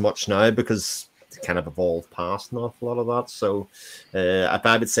as much now, because it's kind of evolved past an awful lot of that. So if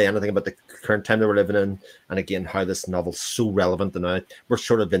I would say anything about the current time that we're living in, and again how this novel's so relevant now, we're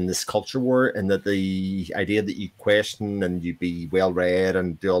sort of in this culture war, and that the idea that you question and you be well read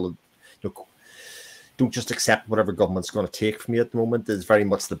and do all of, you know, don't just accept whatever government's going to take from you at the moment, is very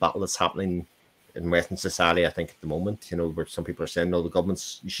much the battle that's happening in Western society, I think, at the moment. You know, where some people are saying, no, the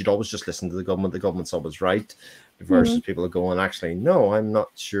government's, you should always just listen to the government's always right, versus people are going, actually, no, I'm not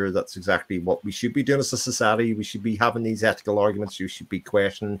sure that's exactly what we should be doing as a society. We should be having these ethical arguments. You should be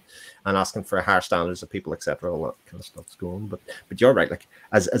questioning and asking for higher standards of people, etc. All that kind of stuff's going. But you're right. Like,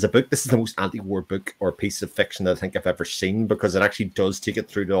 as a book, this is the most anti-war book or piece of fiction that I think I've ever seen, because it actually does take it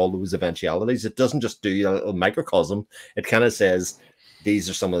through to all those eventualities. It doesn't just do a little microcosm. It kind of says, these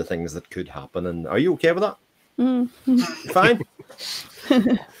are some of the things that could happen. And are you okay with that? Fine.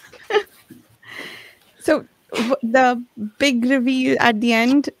 So the big reveal at the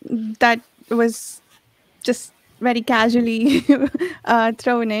end that was just very casually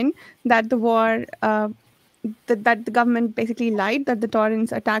thrown in, that the war, that the government basically lied, that the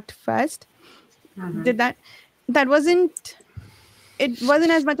Taurans attacked first. It wasn't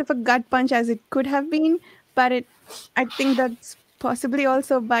as much of a gut punch as it could have been, but I think that's possibly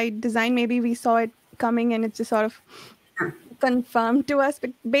also by design. Maybe we saw it coming and it just sort of confirmed to us,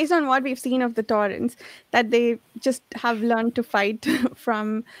 but based on what we've seen of the Taurans, that they just have learned to fight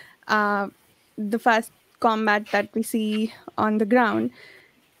from the first combat that we see on the ground.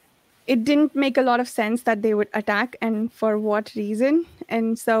 It didn't make a lot of sense that they would attack, and for what reason.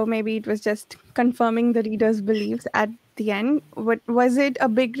 And so maybe it was just confirming the reader's beliefs at the end. Was it a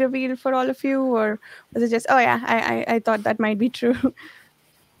big reveal for all of you, or was it just, oh yeah, I thought that might be true?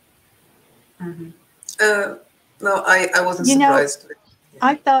 No, I wasn't surprised.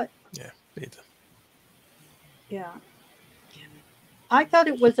 I thought, Yeah. I thought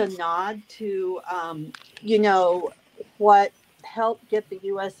it was a nod to, what helped get the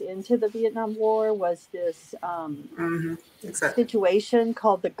U.S. into the Vietnam War was this situation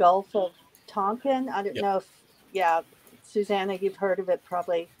called the Gulf of Tonkin. I don't know if, Susanna, you've heard of it,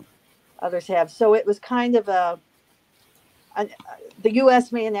 probably others have. So it was kind of the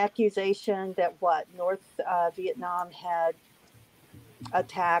U.S. made an accusation that North Vietnam had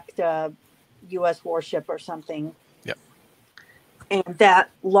attacked a U.S. warship or something. Yep. And that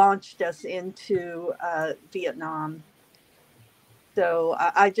launched us into Vietnam. So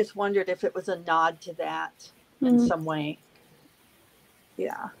I just wondered if it was a nod to that in some way.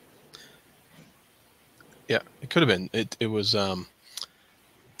 Yeah. Yeah, it could have been. It was. I'm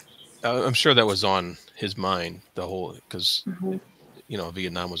sure that was on his mind, the whole, because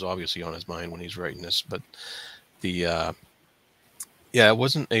Vietnam was obviously on his mind when he's writing this. But it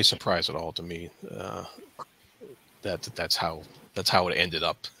wasn't a surprise at all to me that's how it ended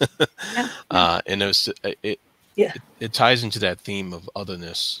up. And it ties into that theme of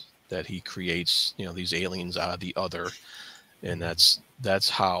otherness that he creates. These aliens are the other, and that's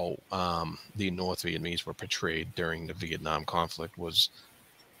how the North Vietnamese were portrayed during the Vietnam conflict, was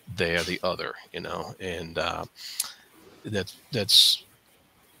they are the other, and that's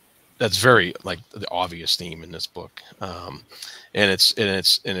very, like, the obvious theme in this book. And it's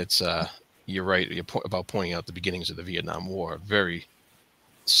you're right about pointing out the beginnings of the Vietnam War, very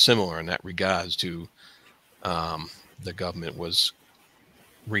similar in that regards to the government was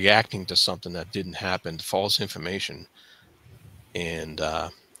reacting to something that didn't happen, false information, and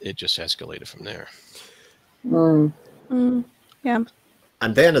it just escalated from there. Yeah.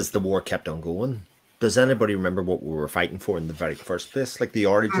 And then as the war kept on going, does anybody remember what we were fighting for in the very first place? Like the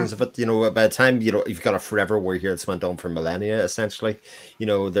origins of it, you know, by the time, you know, you've got a forever war here that's went on for millennia, essentially. You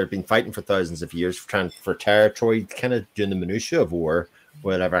know, they've been fighting for thousands of years for territory, kind of doing the minutiae of war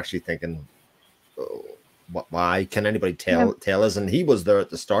without ever actually thinking, oh, why? Can anybody tell us? And he was there at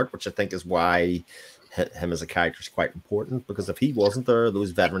the start, which I think is why him as a character is quite important, because if he wasn't there,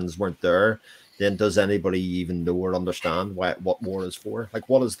 those veterans weren't there, then does anybody even know or understand what war is for? Like,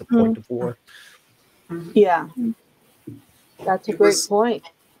 what is the point of war? Yeah, that's a great point.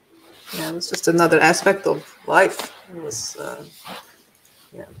 Yeah, it was just another aspect of life. It was,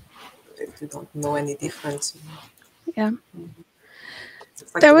 if you don't know any difference. Yeah.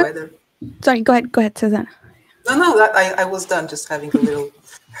 It's like the weather. Sorry, go ahead, Susanna. No, I was done just having a little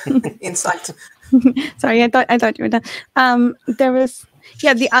insight. Sorry, I thought you were done. There was,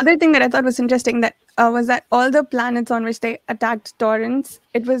 the other thing that I thought was interesting that was that all the planets on which they attacked Taurans,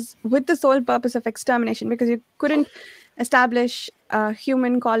 it was with the sole purpose of extermination, because you couldn't establish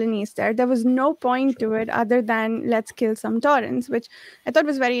human colonies there. There was no point to it other than let's kill some Taurans, which I thought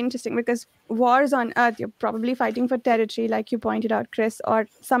was very interesting, because wars on Earth, you're probably fighting for territory, like you pointed out, Chris, or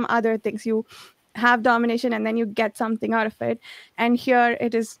some other things. You have domination and then you get something out of it. And here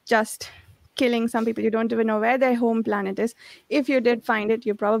it is just killing some people. You don't even know where their home planet is. If you did find it,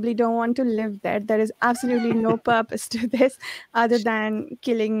 you probably don't want to live there. There is absolutely no purpose to this other than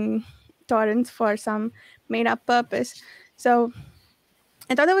killing Taurans for some made up purpose. So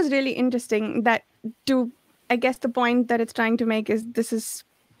I thought that was really interesting, that I guess the point that it's trying to make is this is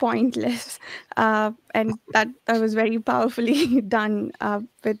pointless. And that was very powerfully done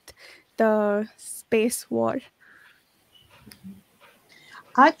with the space war.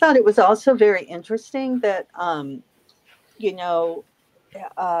 I thought it was also very interesting that,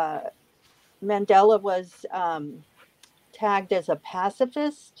 Mandela was tagged as a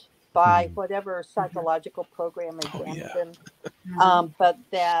pacifist by whatever psychological program examined him, but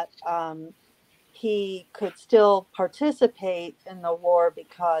that he could still participate in the war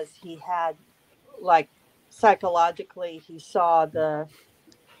because he had, like, psychologically, he saw the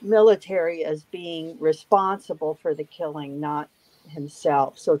military as being responsible for the killing, not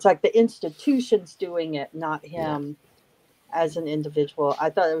himself. So it's like the institution's doing it, not him as an individual. I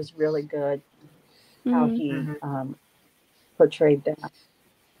thought it was really good how he portrayed that.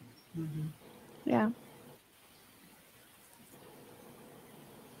 Yeah.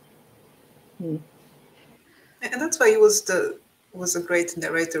 And that's why he was a great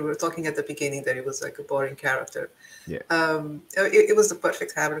narrator. We were talking at the beginning that he was like a boring character. Yeah. It was the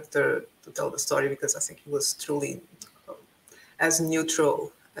perfect character to tell the story, because I think he was truly as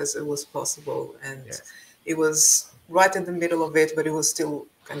neutral as it was possible, and it was right in the middle of it, but it was still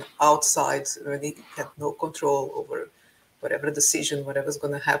kind of outside, and he had no control over whatever decision, whatever's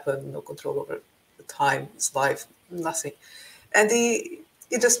going to happen, no control over the time, his life, nothing. And he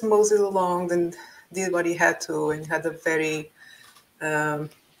just moseyed along and did what he had to, and had a very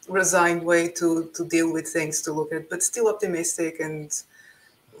resigned way to deal with things, to look at, but still optimistic and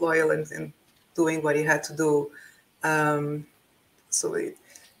loyal and doing what he had to do. So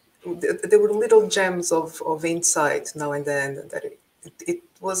there were little gems of insight now and then that it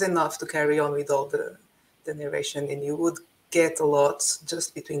was enough to carry on with all the narration, and you would get a lot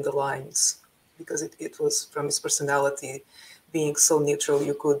just between the lines, because it was from his personality being so neutral,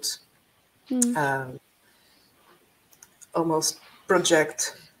 you could almost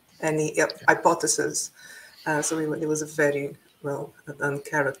project any hypothesis. So it was a very well done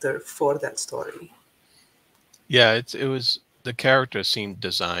character for that story. Yeah, it was, the character seemed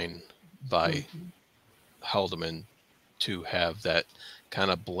designed by Haldeman to have that kind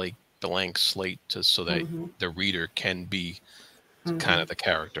of blank slate, so that the reader can be kind of the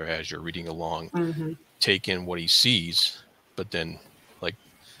character as you're reading along, take in what he sees, but then, like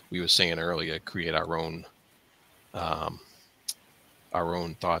we were saying earlier, create our own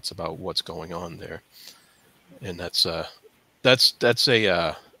thoughts about what's going on there. And that's a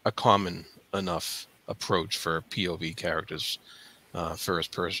common enough approach for POV characters,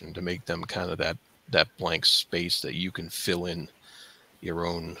 first person, to make them kind of that blank space that you can fill in your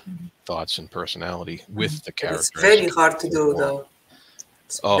own thoughts and personality with the character. It's very hard to do, though.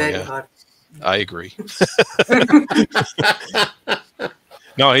 It's very hard. I agree.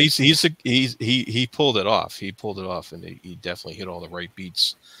 No, he pulled it off. He pulled it off, and he definitely hit all the right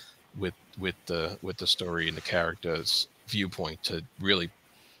beats with the story and the character's viewpoint to really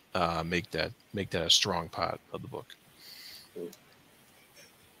make that a strong part of the book.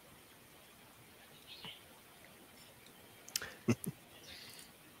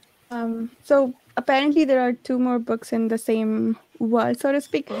 So apparently there are 2 more books in the same world, so to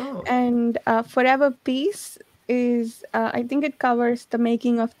speak. Oh. And Forever Peace is, I think it covers the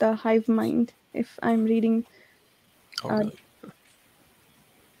making of the hive mind, if I'm reading. Oh, really?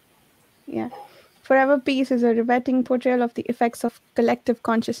 Yeah. Forever Peace is a riveting portrayal of the effects of collective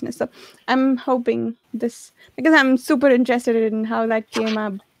consciousness. So I'm hoping this, because I'm super interested in how that came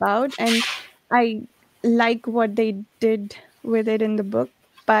about, and I like what they did with it in the book.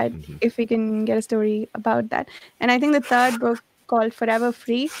 But if we can get a story about that. And I think the third book, called Forever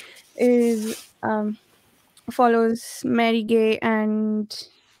Free, is follows Mary Gay and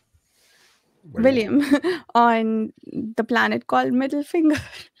William on the planet called Middle Finger.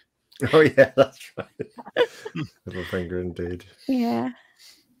 Oh yeah, that's right. Little finger indeed. Yeah.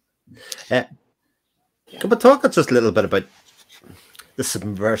 But talk just a little bit about the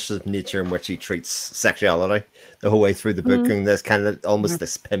subversive nature in which he treats sexuality the whole way through the book, and there's kind of almost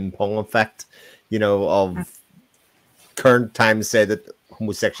this ping pong effect, you know, of current times say that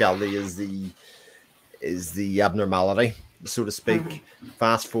homosexuality is the abnormality, so to speak.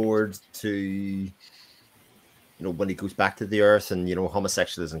 Fast forward to, you know, when he goes back to the earth, and, you know,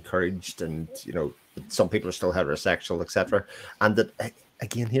 homosexual is encouraged, and, you know, some people are still heterosexual, etc. And that,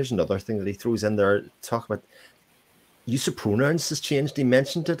 again, here's another thing that he throws in there, talk about use of pronouns has changed. He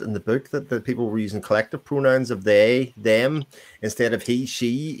mentioned it in the book that people were using collective pronouns of they, them, instead of he, she.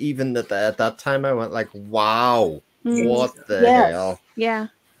 Even at that time, I went like, wow, what the hell? Yeah.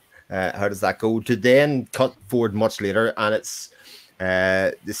 How does that go? To then cut forward much later, and it's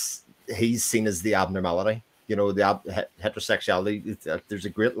he's seen as the abnormality. You know, the heterosexuality. There's a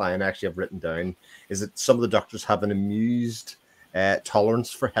great line actually I've written down, is that some of the doctors have an amused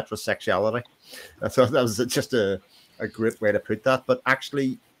tolerance for heterosexuality. I thought that was just a great way to put that. But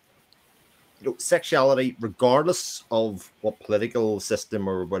actually, you know, sexuality, regardless of what political system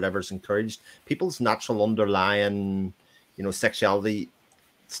or whatever is encouraged, people's natural underlying, you know, sexuality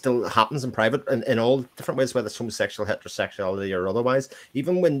still happens in private in all different ways, whether it's homosexual, heterosexuality, or otherwise.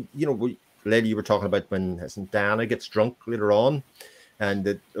 Even when, you know, lady you were talking about, when Diana gets drunk later on, and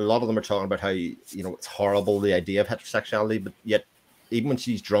a lot of them are talking about how, you know, it's horrible, the idea of heterosexuality, but yet even when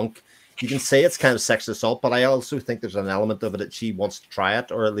she's drunk, you can say it's kind of sexual assault, but I also think there's an element of it that she wants to try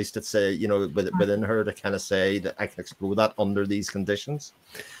it, or at least it's a, you know, within her to kind of say that I can explore that under these conditions,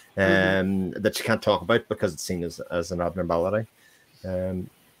 that she can't talk about because it's seen as an abnormality.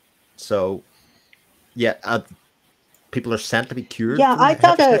 So, yeah, people are sent to be cured. Yeah, from I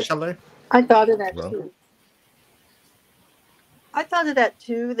thought heterosexuality. I thought of that Well. too. I thought of that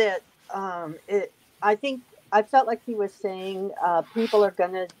too. That I felt like he was saying people are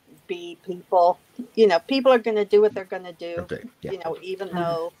going to be people. You know, people are going to do what they're going to do. Yeah. You know, even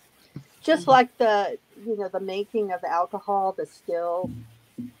though, just like the making of alcohol, the still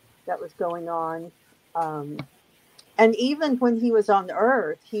that was going on. And even when he was on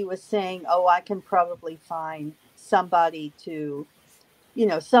Earth, he was saying, "Oh, I can probably find somebody to, you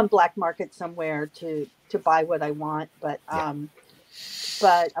know, some black market somewhere to buy what I want." But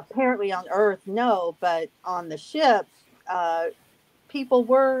but apparently on Earth, no. But on the ship, people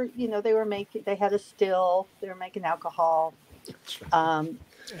were, you know, they had a still, they were making alcohol,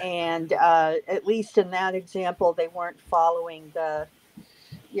 and at least in that example, they weren't following the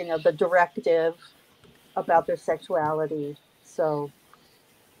directive about their sexuality. So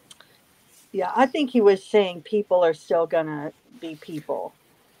yeah, I think he was saying people are still gonna be people.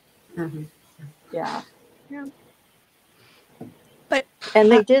 Yeah.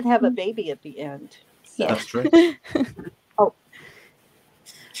 And they did have a baby at the end. So. That's true.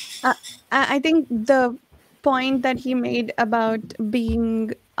 I think the point that he made about being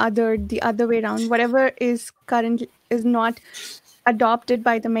the other way around, whatever is not adopted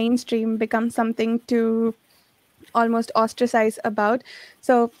by the mainstream, becomes something to almost ostracize about.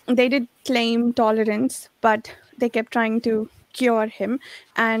 So they did claim tolerance, but they kept trying to cure him,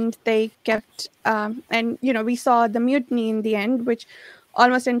 and they kept and, you know, we saw the mutiny in the end, which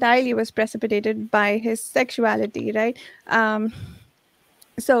almost entirely was precipitated by his sexuality, right?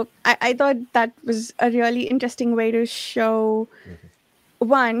 So I thought that was a really interesting way to show,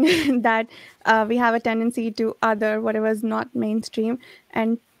 one, that we have a tendency to other whatever is not mainstream,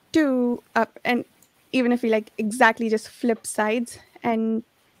 and two, and even if we like exactly just flip sides, and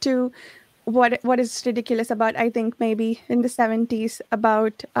two, what is ridiculous about, I think, maybe in the 70s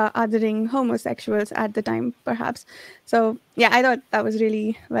about othering homosexuals at the time, perhaps. So yeah, I thought that was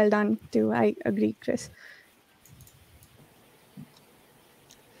really well done too. I agree, Chris.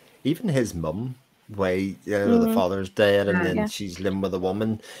 even his mum, way the father's dead, and then Yeah. she's living with a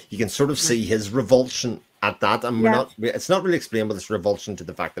woman. You can sort of see his revulsion at that, and it's not really explained with this revulsion to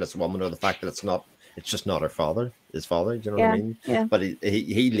the fact that it's a woman or the fact that it's just not his father. Do you know what I mean? Yeah. But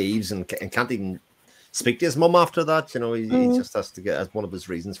he leaves and can't even speak to his mum after that. You know, he just has to get, as one of his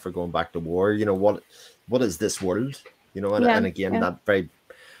reasons for going back to war. You know, what is this world? You know, and again, that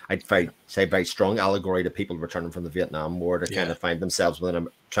I'd say very strong allegory to people returning from the Vietnam War to kind of find themselves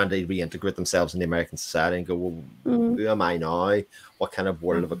trying to reintegrate themselves in the American society and go, well, who am I now? What kind of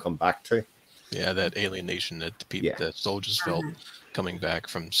world have I come back to? Yeah, that alienation that the people, that soldiers felt coming back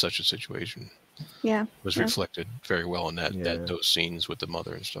from such a situation. Yeah, was reflected very well in that those scenes with the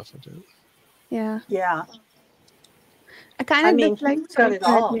mother and stuff like that. Yeah. Yeah. I mean, he's got it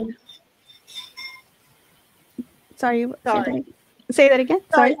all. Sorry. Say that again.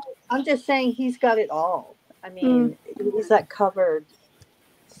 Sorry. I'm just saying he's got it all. I mean, he's covered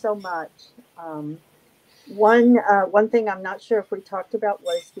so much. One thing I'm not sure if we talked about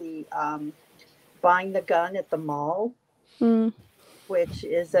was the buying the gun at the mall, which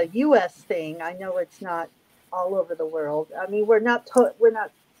is a U.S. thing. I know it's not all over the world. I mean,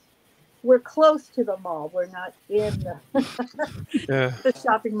 we're close to the mall. We're not in the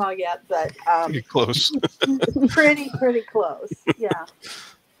shopping mall yet, but pretty close. pretty close. Yeah.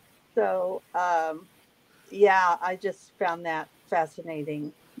 So, I just found that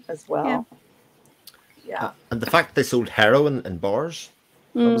fascinating as well. Yeah. And the fact they sold heroin in bars.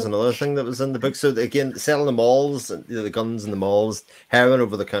 That was another thing that was in the book. So again, selling the malls, the guns in the malls, heroin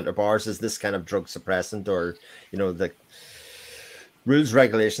over the counter bars is this kind of drug suppressant, or the rules,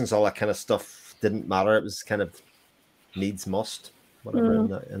 regulations, all that kind of stuff didn't matter. It was kind of needs must, whatever.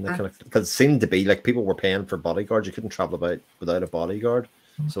 And the kind of, because it seemed to be like people were paying for bodyguards. You couldn't travel about without a bodyguard.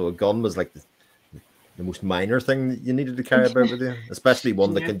 So a gun was like the most minor thing that you needed to carry about with you, especially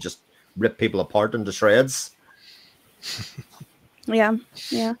one that can just rip people apart into shreds. Yeah.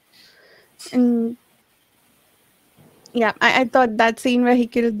 And I thought that scene where he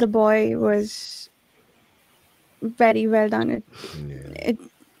killed the boy was very well done.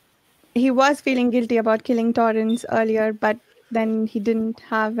 He was feeling guilty about killing Torrance earlier, but then he didn't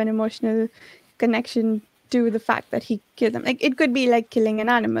have an emotional connection to the fact that he killed them. Like, it could be like killing an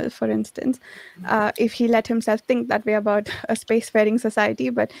animal, for instance, if he let himself think that way about a spacefaring society.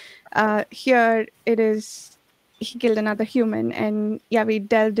 But here it is, he killed another human, and we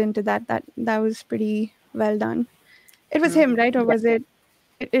delved into that. That was pretty well done. It was him, right? Or was it?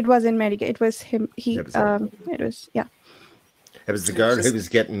 It wasn't Mary. It was him. It was. It was the girl who was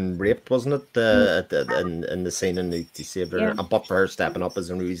getting raped, wasn't it? In the scene, and he saved her, and but for her stepping up as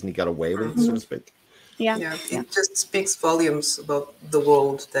the reason he got away with it, so to speak. It just speaks volumes about the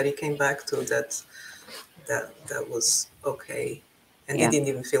world that he came back to. That was okay, and he didn't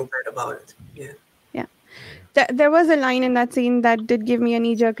even feel bad about it. There was a line in that scene that did give me a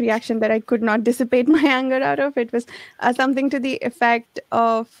knee-jerk reaction that I could not dissipate my anger out of. It was something to the effect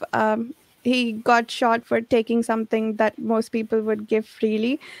of he got shot for taking something that most people would give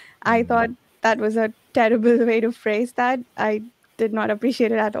freely. I thought that was a terrible way to phrase that. I did not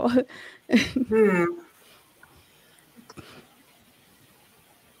appreciate it at all.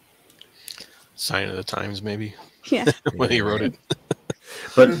 Sign of the times, maybe. Yeah. When he wrote it.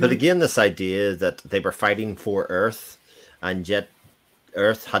 But again, this idea that they were fighting for Earth, and yet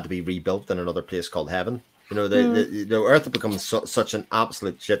Earth had to be rebuilt in another place called Heaven. The Earth had become such an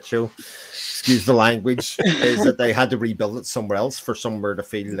absolute shit show. Excuse the language. Is that they had to rebuild it somewhere else for somewhere to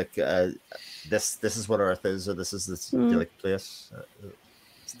feel like this is what Earth is, or this is this idyllic place.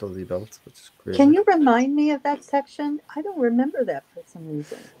 Still rebuilt, which is great. Can you remind me of that section? I don't remember that for some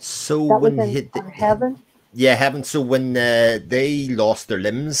reason. So that when Heaven. Yeah, Heaven. So when they lost their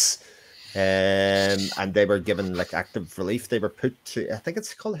limbs, and they were given like active relief, they were put to, I think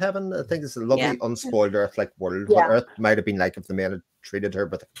it's called Heaven. I think it's a lovely unspoiled Earth-like world. What Earth might have been like if the men had treated her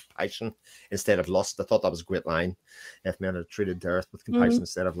with compassion instead of lust. I thought that was a great line. If men had treated the Earth with compassion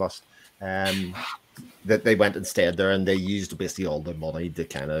instead of lust. That they went and stayed there, and they used basically all their money to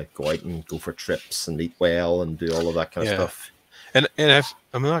kind of go out and go for trips and eat well and do all of that kind of stuff. And if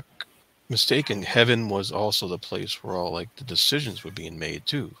I'm not mistaken, Heaven was also the place where all like the decisions were being made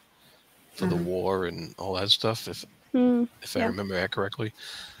too, for the war and all that stuff. If I remember that correctly,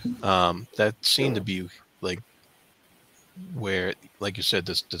 that seemed to be like where, like you said,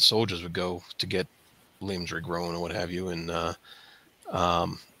 the soldiers would go to get limbs regrown or what have you, and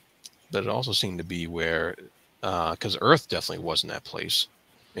but it also seemed to be where, because Earth definitely wasn't that place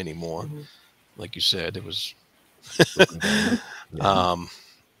anymore. Like you said, it was.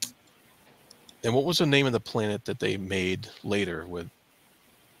 And what was the name of the planet that they made later with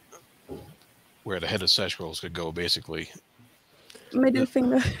where the heterosexuals could go, basically. Middle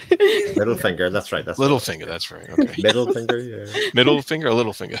finger. Middle finger. That's right. That's Little right. finger. That's right. Okay. Middle finger. Yeah. Middle finger or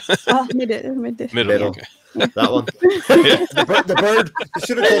little finger? Middle. Middle. Okay. That one. Yeah. The bird. You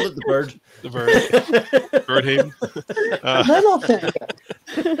should have called it the bird. The bird. Bird haven. Little finger.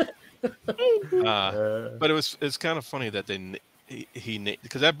 But it's kind of funny that he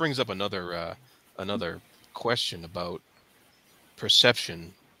because that brings up another question about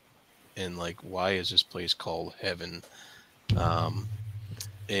perception and like why is this place called heaven,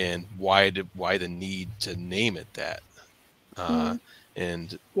 and why the need to name it that,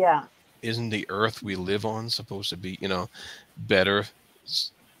 and Yeah. isn't the earth we live on supposed to be better?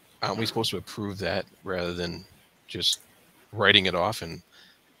 Aren't we supposed to approve that rather than just writing it off and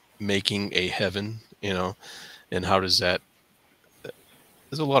making a heaven, and how does that,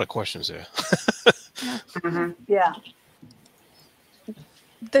 there's a lot of questions there. Yeah.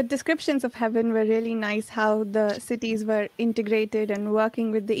 The descriptions of heaven were really nice, how the cities were integrated and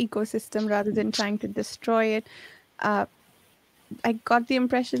working with the ecosystem rather than trying to destroy it. I got the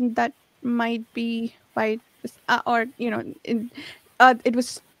impression that might be why it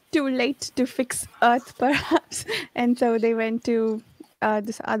was too late to fix Earth, perhaps, and so they went to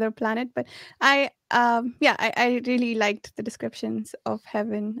this other planet. But I really liked the descriptions of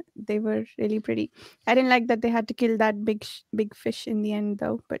heaven. They were really pretty. I didn't like that they had to kill that big fish in the end,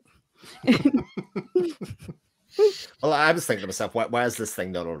 though. But well, I was thinking to myself, why is this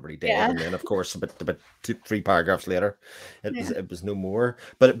thing not already dead? Yeah. And then, of course, about 3 paragraphs later, it was no more.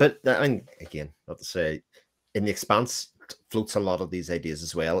 But I mean, again, not to say, in The Expanse floats a lot of these ideas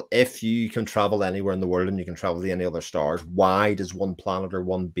as well. If you can travel anywhere in the world and you can travel to any other stars, why does one planet or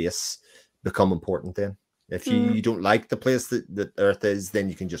one base become important then? If you don't like the place that Earth is, then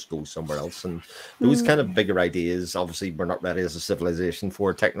you can just go somewhere else. And those kind of bigger ideas, obviously, we're not ready as a civilization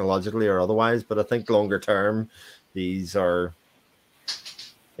for technologically or otherwise, but I think longer term, these are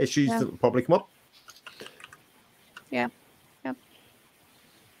issues that will probably come up. Yeah.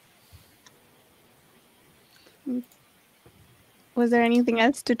 Was there anything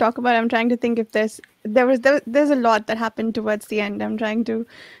else to talk about? I'm trying to think if there's a lot that happened towards the end. I'm trying to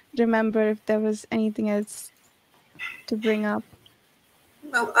remember if there was anything else to bring up.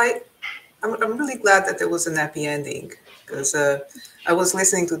 Well, I'm really glad that there was an happy ending, because I was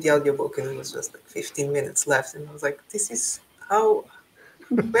listening to the audiobook and it was just like 15 minutes left, and I was like, this is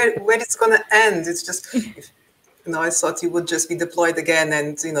where it's gonna end. It's just, I thought it would just be deployed again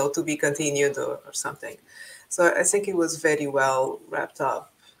and to be continued or something. So I think it was very well wrapped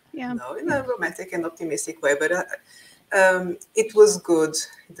up, in a romantic and optimistic way. But it was good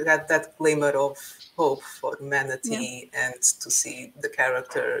to have that glimmer of hope for humanity and to see the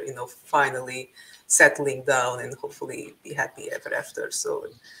character, finally settling down and hopefully be happy ever after. So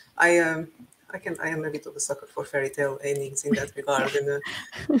I am a bit of a sucker for fairy tale endings in that regard, and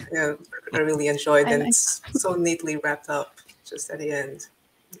I really enjoyed it. And it's so neatly wrapped up just at the end.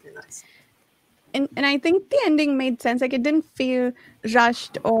 Really nice. And I think the ending made sense. Like, it didn't feel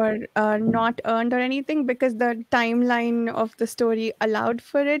rushed or not earned or anything, because the timeline of the story allowed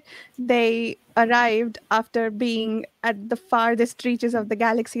for it. They arrived after being at the farthest reaches of the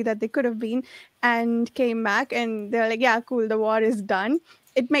galaxy that they could have been, and came back, and they're like, yeah, cool, the war is done.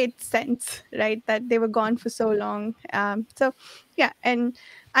 It made sense, right? That they were gone for so long. So yeah, and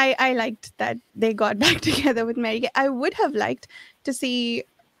I liked that they got back together with Mary. I would have liked to see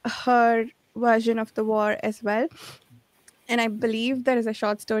her version of the war as well, and I believe there is a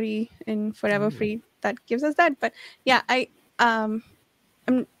short story in Forever Free that gives us that. But yeah, I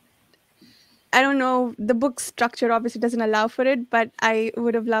don't know, the book structure obviously doesn't allow for it, but I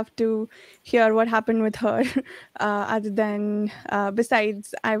would have loved to hear what happened with her, other than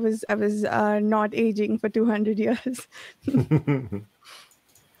besides I was not aging for 200 years.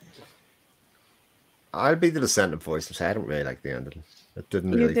 I'll be the dissenting voice and say I don't really like the ending. It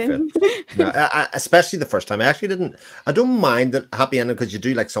didn't really fit. No, especially the first time. I don't mind the happy ending, because you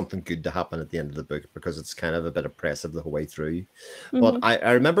do like something good to happen at the end of the book, because it's kind of a bit oppressive the whole way through. But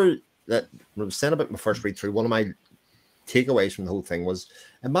I remember that when I was saying about my first read through, one of my takeaways from the whole thing was,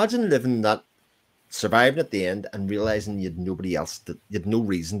 imagine living that, surviving at the end and realizing you had nobody else, that you had no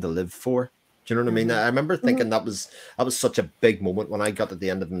reason to live for. Do you know what I mean? I remember thinking that was such a big moment when I got to the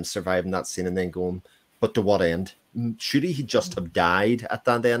end of him surviving that scene and then going, but to what end? Should he just have died at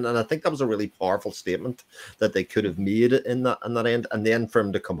that end? And I think that was a really powerful statement that they could have made in that end. And then for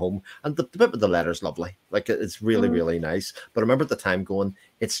him to come home, and the bit with the letter's lovely. Like, it's really, really nice. But I remember at the time going,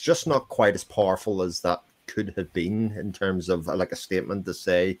 it's just not quite as powerful as that could have been, in terms of like a statement to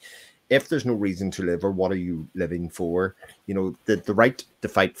say, if there's no reason to live, or what are you living for? You know, the right to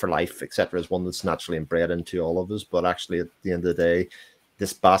fight for life, etc., is one that's naturally inbred into all of us. But actually, at the end of the day,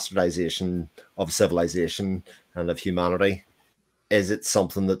 this bastardization of civilization and of humanity, is it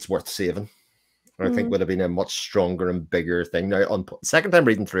something that's worth saving? I think would have been a much stronger and bigger thing. Now, on second time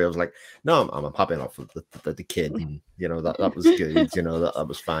reading through, I was like, no, I'm happy enough with the kid, and you know that was good. You know that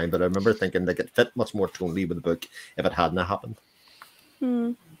was fine. But I remember thinking like it fit much more tonally with the book if it hadn't happened.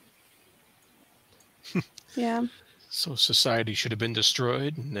 Yeah. So society should have been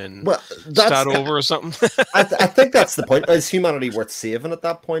destroyed and then start over or something. I think that's the point. Is humanity worth saving at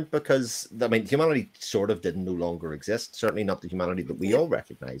that point? Because I mean, humanity sort of didn't no longer exist. Certainly not the humanity that we all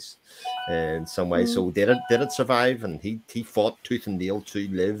recognize in some way. So did it survive? And he fought tooth and nail to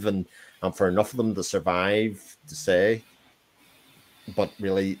live, and for enough of them to survive to say. But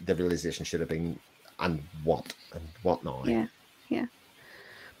really, the realization should have been, and what now? Yeah.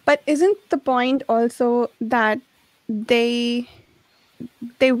 But isn't the point also that they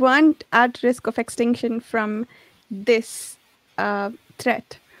weren't at risk of extinction from this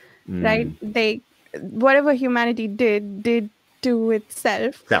threat, right? Whatever humanity did to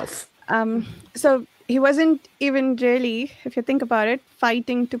itself. So he wasn't even really, if you think about it,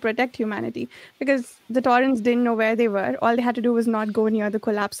 fighting to protect humanity, because the Taurans didn't know where they were. All they had to do was not go near the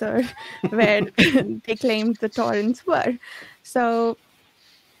collapser where they claimed the Taurans were. So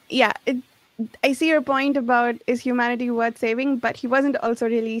yeah, I see your point about is humanity worth saving, but he wasn't also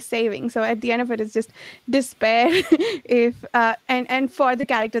really saving. So at the end of it, it's just despair. And for the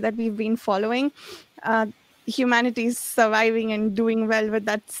character that we've been following, humanity is surviving and doing well with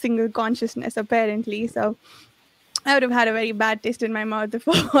that single consciousness, apparently. So I would have had a very bad taste in my mouth if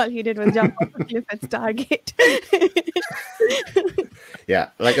all he did was jump off a cliff at Stargate. Yeah,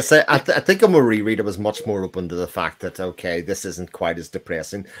 like I said, I think on a reread, I was much more open to the fact that, okay, this isn't quite as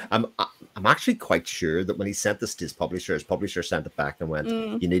depressing. I'm actually quite sure that when he sent this to his publisher sent it back and went,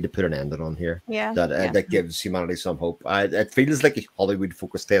 you need to put an ending on here. Yeah. That gives humanity some hope. It feels like a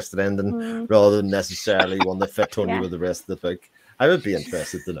Hollywood-focused tested ending rather than necessarily one that fit Tony with the rest of the book. I would be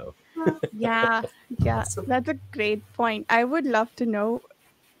interested to know. Yeah, that's a great point. I would love to know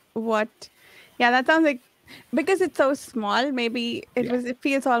what. Yeah, that sounds like, because it's so small, maybe it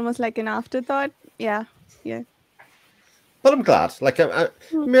feels almost like an afterthought. Yeah. But I'm glad. Like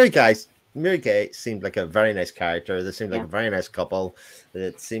Mary Gay seemed like a very nice character. They seemed like a very nice couple.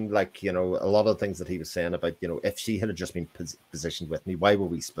 It seemed like, you know, a lot of things that he was saying about, you know, if she had just been positioned with me, why were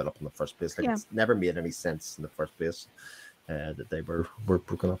we split up in the first place? Like it's never made any sense in the first place. That they were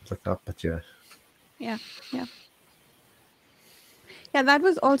broken up like that, but yeah, that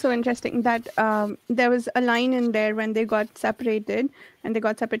was also interesting that there was a line in there when they got separated and they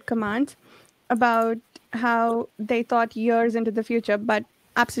got separate commands about how they thought years into the future, but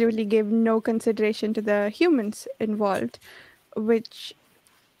absolutely gave no consideration to the humans involved, which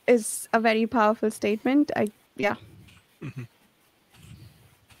is a very powerful statement.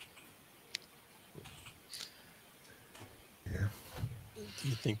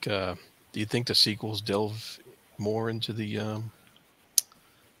 Do you think the sequels delve more into the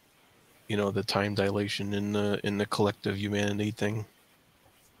the time dilation in the collective humanity thing?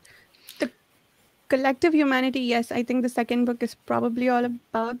 The collective humanity, yes. I think the second book is probably all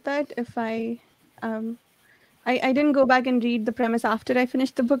about that. If I didn't go back and read the premise after I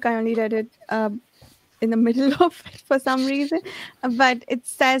finished the book. I only read it in the middle of it for some reason, but it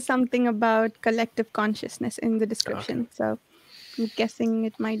says something about collective consciousness in the description. Okay. So I'm guessing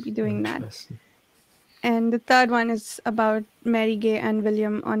it might be doing that. And the third one is about Mary Gay and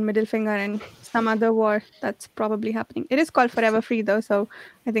William on Middle Finger and some other war that's probably happening. It is called Forever Free, though, so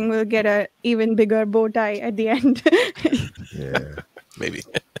I think we'll get a even bigger bow tie at the end. Yeah, maybe.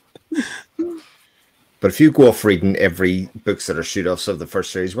 But if you go off reading every books that are shoot-offs of the first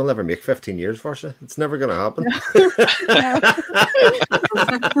series, we'll never make 15 years, Varsha. It's never going to happen. No.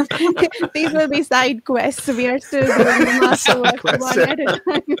 These will be side quests. We are still doing the Masterworks one at a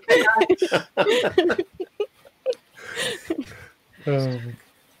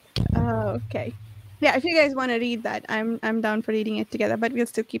time. Okay. Yeah, if you guys want to read that, I'm down for reading it together. But we'll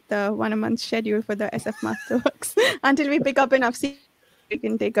still keep the 1 a month schedule for the SF Masterworks until we pick up enough series. We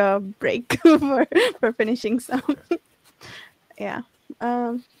can take a break for finishing some. Yeah.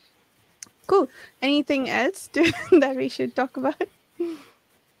 Cool. Anything else that we should talk about?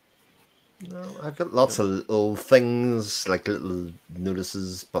 No, I've got lots of little things, like little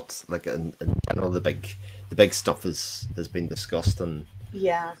notices, but like in general, the big stuff has been discussed, and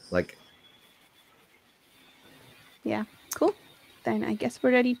like. Yeah. Cool. Then I guess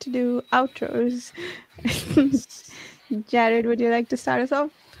we're ready to do outros. Jared, would you like to start us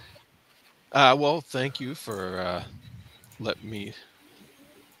off? Well, thank you for letting me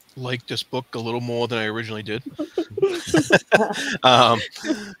like this book a little more than I originally did. um,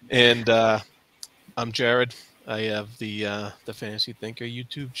 and I'm Jared. I have the Fantasy Thinker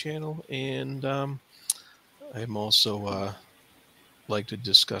YouTube channel, and I'm also like to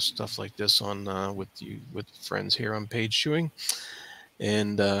discuss stuff like this on with friends here on Page Chewing.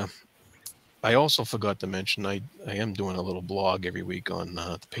 And I also forgot to mention I am doing a little blog every week on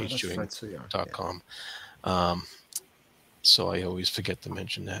the pagechewing.com. So I always forget to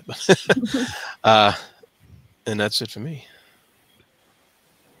mention that. And that's it for me.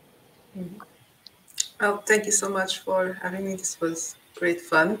 Well, thank you so much for having me. This was great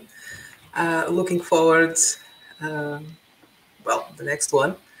fun. Looking forward, well, the next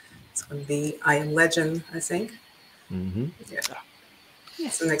one. It's going to be I Am Legend, I think. Mm-hmm. Yeah.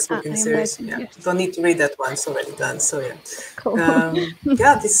 Yes. It's the next book in the I Am series. Legend, Yeah. yes. Don't need to read that one. It's already done. So, yeah. Cool.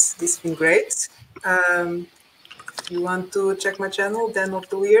 Yeah, this has been great. If you want to check my channel, Den of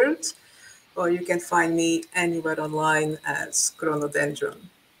the Weird, or you can find me anywhere online as Chronodendron.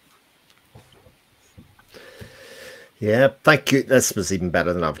 Yeah, thank you. This was even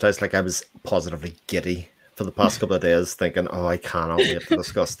better than advertised. Like, I was positively giddy for the past couple of days, thinking, "Oh, I cannot wait to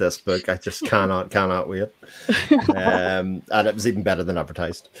discuss this book. I just cannot wait." And it was even better than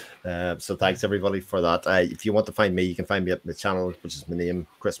advertised. So thanks everybody for that. If you want to find me, you can find me at my channel, which is my name,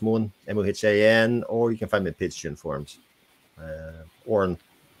 Chris Mohan, Mohan, or you can find me at Page Chewing forums, or on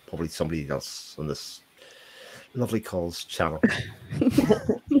probably somebody else on this lovely calls channel.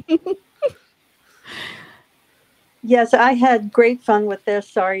 Yes, I had great fun with this.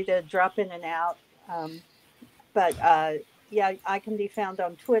 Sorry to drop in and out. But yeah, I can be found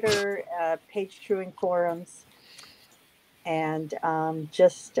on Twitter, Page Chewing forums, and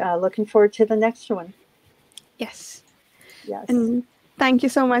just looking forward to the next one. Yes. Yes. And thank you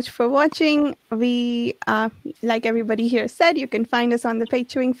so much for watching. We, like everybody here said, you can find us on the Page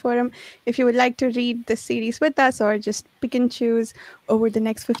Chewing forum. If you would like to read this series with us or just pick and choose over the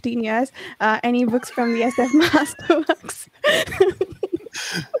next 15 years, any books from the SF Masterworks,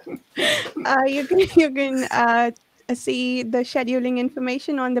 you can see the scheduling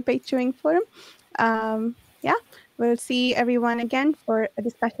information on the Page Chewing forum. Yeah, we'll see everyone again for a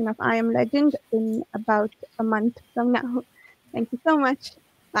discussion of I Am Legend in about a month from now. Thank you so much.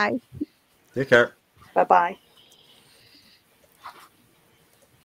 Bye. Take care. Bye-bye.